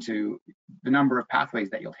trying to, the number of pathways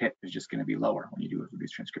that you'll hit is just going to be lower when you do a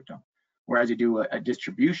reduced transcriptome. Whereas you do a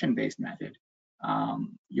distribution-based method,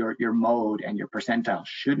 your mode and your percentile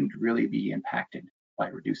shouldn't really be impacted by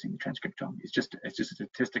reducing the transcriptome. It's just a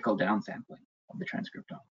statistical downsampling of the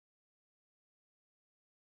transcriptome.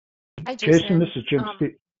 Hi, Jason, this is Jim.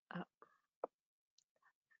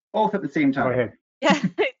 Both at the same time. Go ahead. Yeah,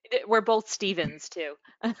 we're both Stevens too.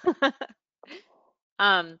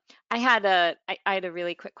 I had a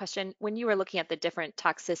really quick question. When you were looking at the different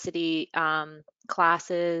toxicity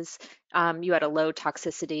classes, you had a low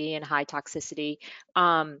toxicity and high toxicity.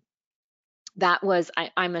 That was,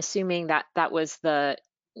 I'm assuming that was the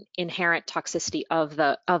inherent toxicity of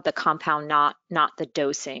the compound, not the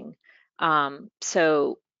dosing.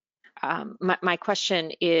 So my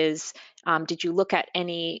question is, did you look at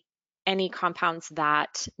any compounds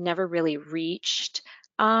that never really reached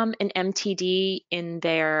an MTD in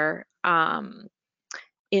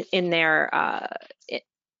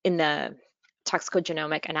the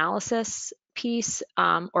toxicogenomic analysis piece,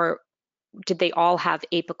 or did they all have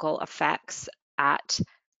apical effects at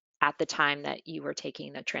the time that you were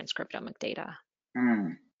taking the transcriptomic data?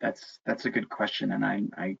 That's a good question, and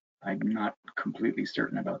I'm not completely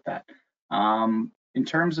certain about that. In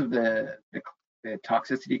terms of the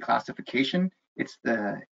toxicity classification,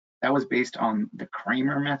 that was based on the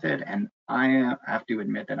Kramer method, and I have to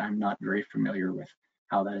admit that I'm not very familiar with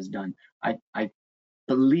how that is done. I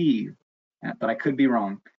believe, but I could be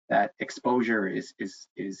wrong, that exposure is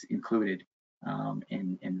included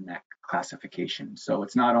in that classification. So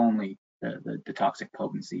it's not only the toxic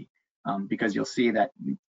potency, because you'll see that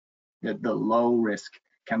the low risk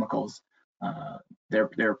chemicals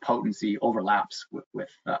their potency overlaps with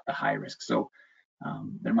the high risk. So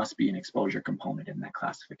there must be an exposure component in that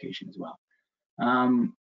classification as well.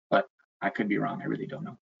 But I could be wrong, I really don't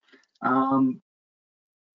know.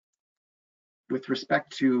 With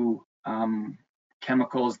respect to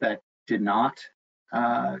chemicals that did not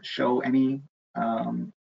show any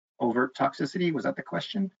overt toxicity, was that the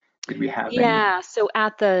question? Did we have any? Yeah, so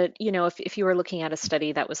at the, if you were looking at a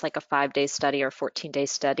study that was like a 5-day study or 14-day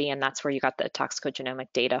study, and that's where you got the toxicogenomic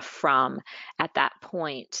data from, at that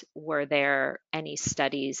point, were there any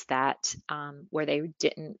studies that where they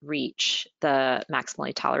didn't reach the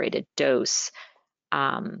maximally tolerated dose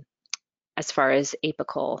as far as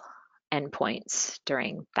apical endpoints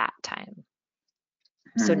during that time?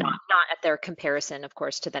 So not at their comparison, of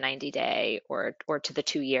course, to the 90-day or to the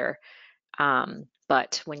 2-year,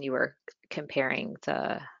 but when you were comparing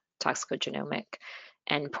the toxicogenomic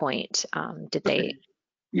endpoint, did they?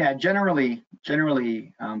 Yeah, generally,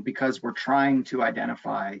 because we're trying to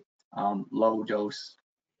identify low dose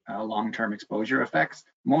long-term exposure effects,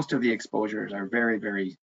 most of the exposures are very,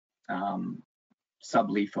 very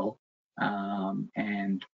sublethal,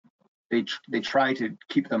 and they try to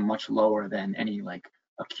keep them much lower than any like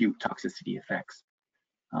acute toxicity effects.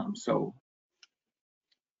 So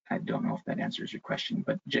I don't know if that answers your question,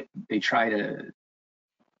 but they try to,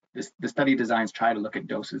 the study designs try to look at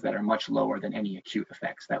doses that are much lower than any acute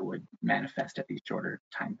effects that would manifest at these shorter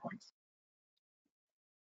time points.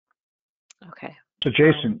 Okay. So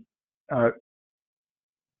Jason, go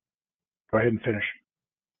ahead and finish.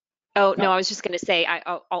 Oh, no, I was just going to say,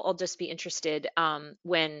 I'll just be interested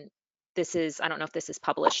when this is, I don't know if this is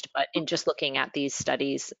published, but in just looking at these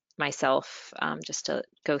studies myself, just to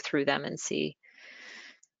go through them and see.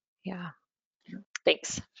 Yeah,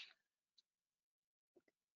 thanks.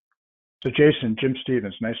 So Jason, Jim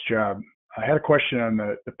Stevens, nice job. I had a question on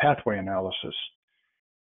the pathway analysis.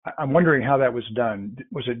 I'm wondering how that was done.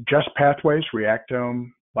 Was it just pathways,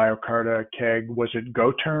 Reactome, BioCarta, KEGG? Was it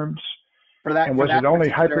Go terms? For that, and was it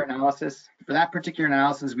only analysis? For that particular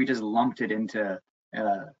analysis, we just lumped it into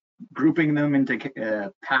grouping them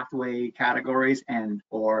into pathway categories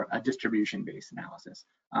or a distribution-based analysis.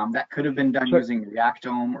 That could have been done using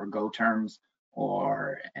Reactome or Go terms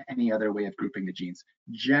or any other way of grouping the genes.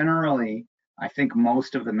 Generally, I think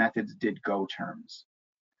most of the methods did Go terms.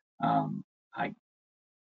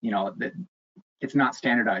 It's not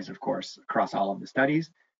standardized, of course, across all of the studies,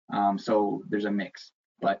 so there's a mix.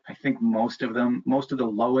 But I think most of the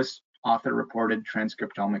lowest author-reported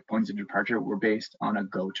transcriptomic points of departure were based on a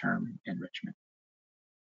Go term enrichment.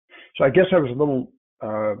 So I guess I was a little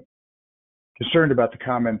concerned about the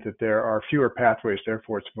comment that there are fewer pathways,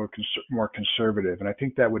 therefore it's more conservative. And I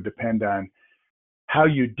think that would depend on how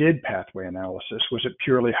you did pathway analysis. Was it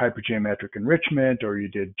purely hypergeometric enrichment, or you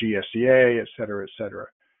did GSEA, et cetera, et cetera?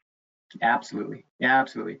 Absolutely. Yeah,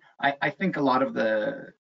 absolutely. I think a lot of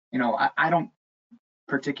the, I don't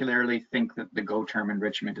particularly think that the Go term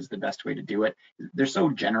enrichment is the best way to do it. They're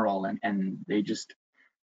so general and they just,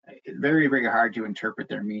 very, very hard to interpret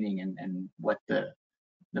their meaning and what the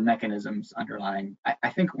mechanisms underlying. I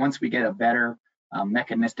think once we get a better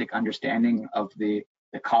mechanistic understanding of the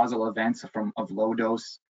causal events of low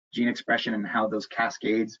dose gene expression and how those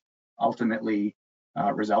cascades ultimately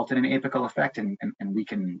result in an apical effect, and we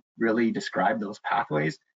can really describe those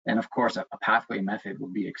pathways, then of course a pathway method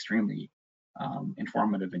will be extremely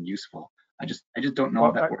informative and useful. I just don't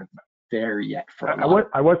know that we're there yet.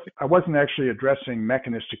 I wasn't actually addressing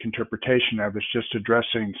mechanistic interpretation. I was just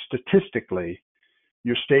addressing statistically.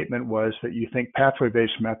 Your statement was that you think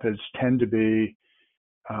pathway-based methods tend to be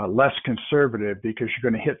less conservative because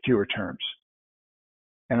you're going to hit fewer terms.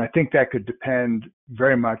 And I think that could depend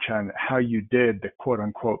very much on how you did the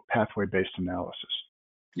quote-unquote pathway-based analysis.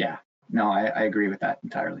 Yeah, no, I agree with that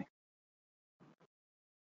entirely.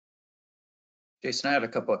 Jason, I had a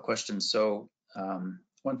couple of questions. So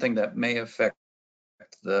one thing that may affect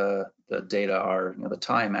the data are the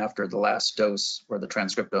time after the last dose where the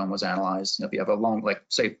transcriptome was analyzed. If you have a long, like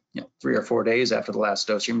say 3 or 4 days after the last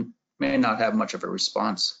dose, you may not have much of a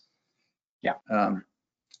response. Yeah.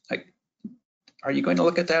 Are you going to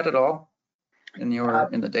look at that at all in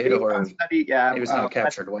the data, or study, yeah, maybe it's not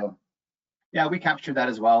captured well? Yeah, we captured that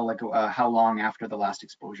as well. Like how long after the last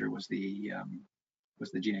exposure was the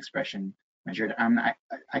gene expression measured?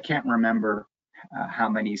 I can't remember how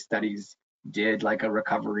many studies did like a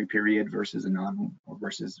recovery period versus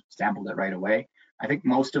versus sampled it right away. I think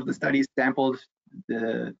most of the studies sampled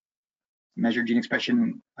the measured gene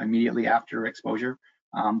expression immediately after exposure,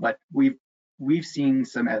 but we've seen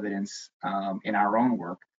some evidence in our own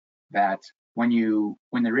work that when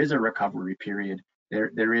there is a recovery period,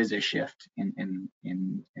 there is a shift in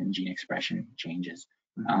gene expression changes.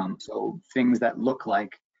 So things that look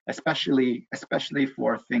like, especially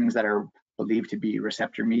for things that are believed to be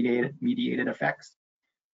receptor mediated effects.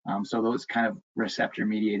 So those kind of receptor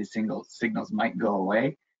mediated signals might go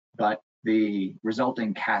away, but the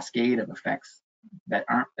resulting cascade of effects that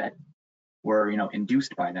were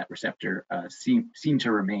induced by that receptor seem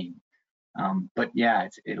to remain. But yeah,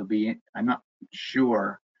 it'll be, I'm not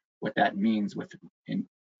sure what that means in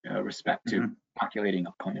respect to calculating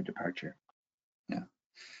a point of departure. Yeah.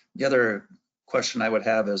 The other question I would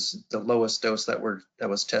have is the lowest dose that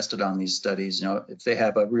was tested on these studies. If they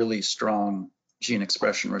have a really strong gene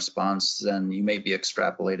expression response, then you may be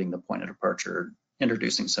extrapolating the point of departure,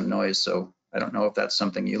 introducing some noise. So I don't know if that's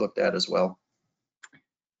something you looked at as well.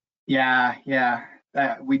 Yeah.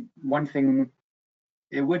 One thing,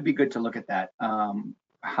 it would be good to look at that,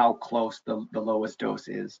 how close the lowest dose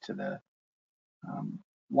is to the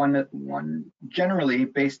one generally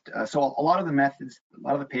based. So a lot of the methods, a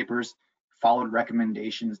lot of the papers followed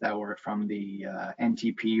recommendations that were from the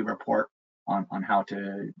NTP report on how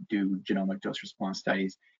to do genomic dose response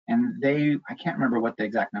studies. And I can't remember what the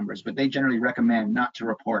exact numbers, but they generally recommend not to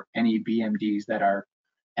report any BMDs that are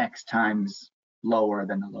X times lower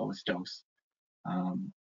than the lowest dose.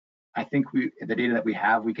 I think the data that we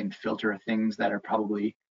have, we can filter things that are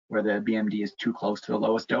probably where the BMD is too close to the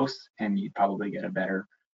lowest dose, and you'd probably get a better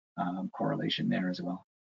correlation there as well.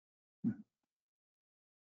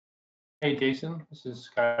 Hey, Jason, this is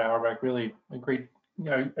Scott Auerbach. Really a great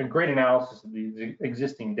analysis of the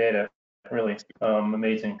existing data. Really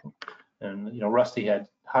amazing. And Rusty had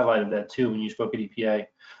highlighted that too when you spoke at EPA.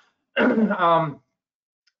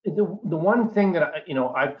 The one thing that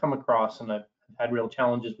I've come across and I've had real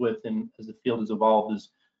challenges with, and as the field has evolved,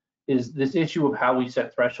 is this issue of how we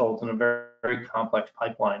set thresholds in a very, very complex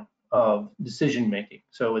pipeline of decision making.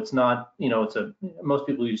 So it's not, most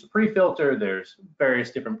people use a pre-filter. There's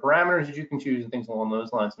various different parameters that you can choose and things along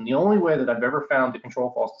those lines. And the only way that I've ever found to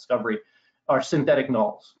control false discovery are synthetic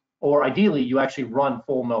nulls, or ideally you actually run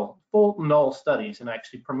full null studies and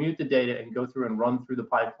actually permute the data and go through and run through the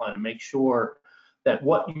pipeline and make sure that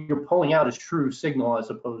what you're pulling out is true signal as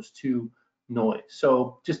opposed to noise.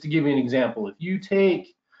 So just to give you an example, if you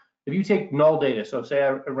take null data, so say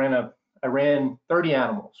I ran 30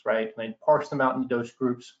 animals, right? And I parsed them out into dose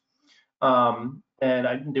groups, and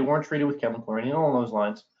they weren't treated with chemical or anything along those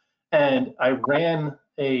lines. And I ran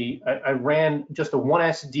just a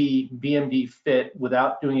 1SD BMD fit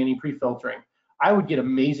without doing any pre-filtering. I would get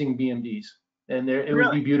amazing BMDs, and it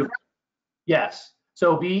would be beautiful. Yes.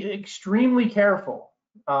 So be extremely careful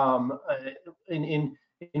in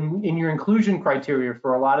your inclusion criteria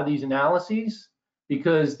for a lot of these analyses,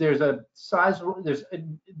 because there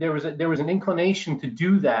was an inclination to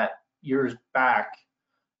do that years back,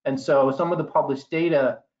 and so some of the published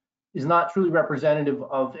data is not truly representative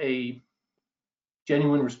of a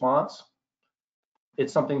genuine response.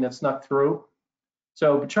 It's something that snuck through.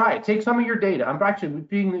 So try it. Take some of your data. I'm actually,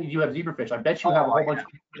 being that you have zebrafish, I bet you have a whole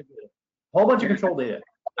bunch of control data.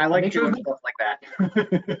 I like doing stuff like that.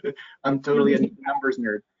 I'm totally a numbers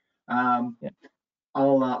nerd.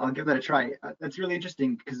 I'll give that a try. That's really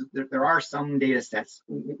interesting because there are some data sets.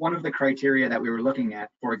 One of the criteria that we were looking at,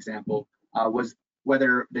 for example, was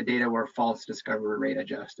whether the data were false discovery rate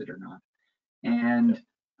adjusted or not. And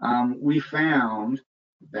we found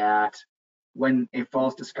that when a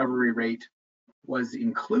false discovery rate was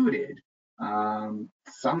included,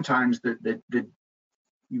 sometimes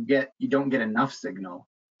you don't get enough signal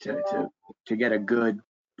to get a good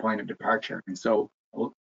point of departure. And so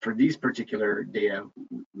for these particular data,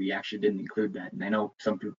 we actually didn't include that. And I know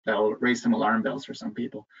some people, that'll raise some alarm bells for some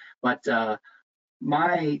people. But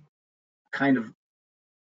my kind of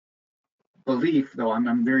belief, though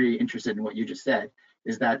I'm very interested in what you just said,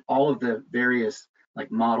 is that all of the various like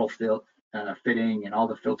model fitting and all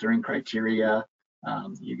the filtering criteria,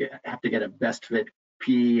 you have to get a best fit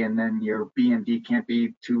P, and then your BMD can't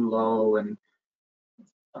be too low, and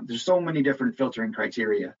there's so many different filtering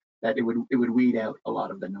criteria that it would weed out a lot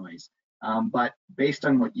of the noise. But based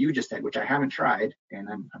on what you just said, which I haven't tried, and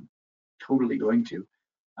I'm totally going to,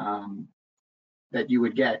 that you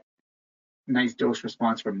would get nice dose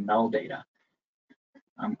response from null data.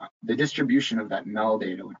 The distribution of that null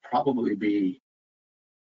data would probably be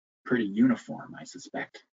pretty uniform, I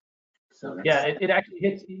suspect. So that's, yeah, it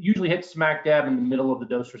actually usually hits smack dab in the middle of the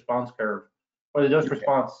dose response curve, or the dose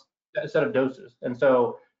response set of doses. And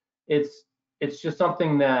so it's just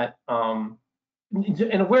something that, and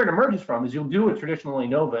where it emerges from is you'll do a traditional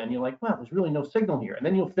ANOVA and you're like, wow, there's really no signal here. And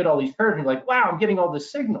then you'll fit all these curves and you're like, wow, I'm getting all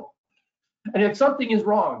this signal. And if something is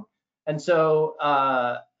wrong, And so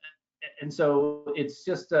it's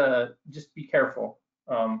just be careful.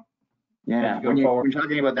 Yeah, when you're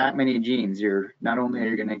talking about that many genes, you're not only are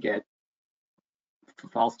you going to get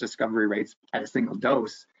false discovery rates at a single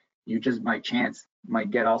dose, you just might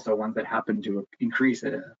get also ones that happen to increase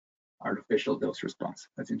at an artificial dose response.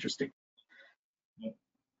 That's interesting.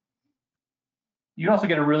 You also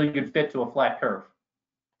get a really good fit to a flat curve.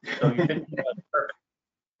 So you fit the curve,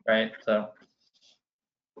 right? So.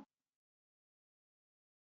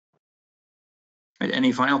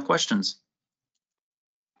 Any final questions?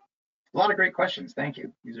 A lot of great questions. Thank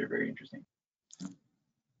you. These are very interesting.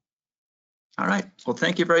 All right. Well,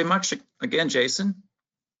 thank you very much again, Jason.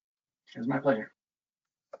 It was my pleasure.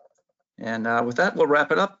 And with that, we'll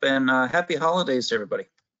wrap it up, and happy holidays to everybody.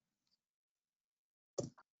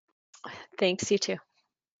 Thanks, you too.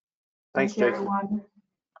 Thanks, Jason.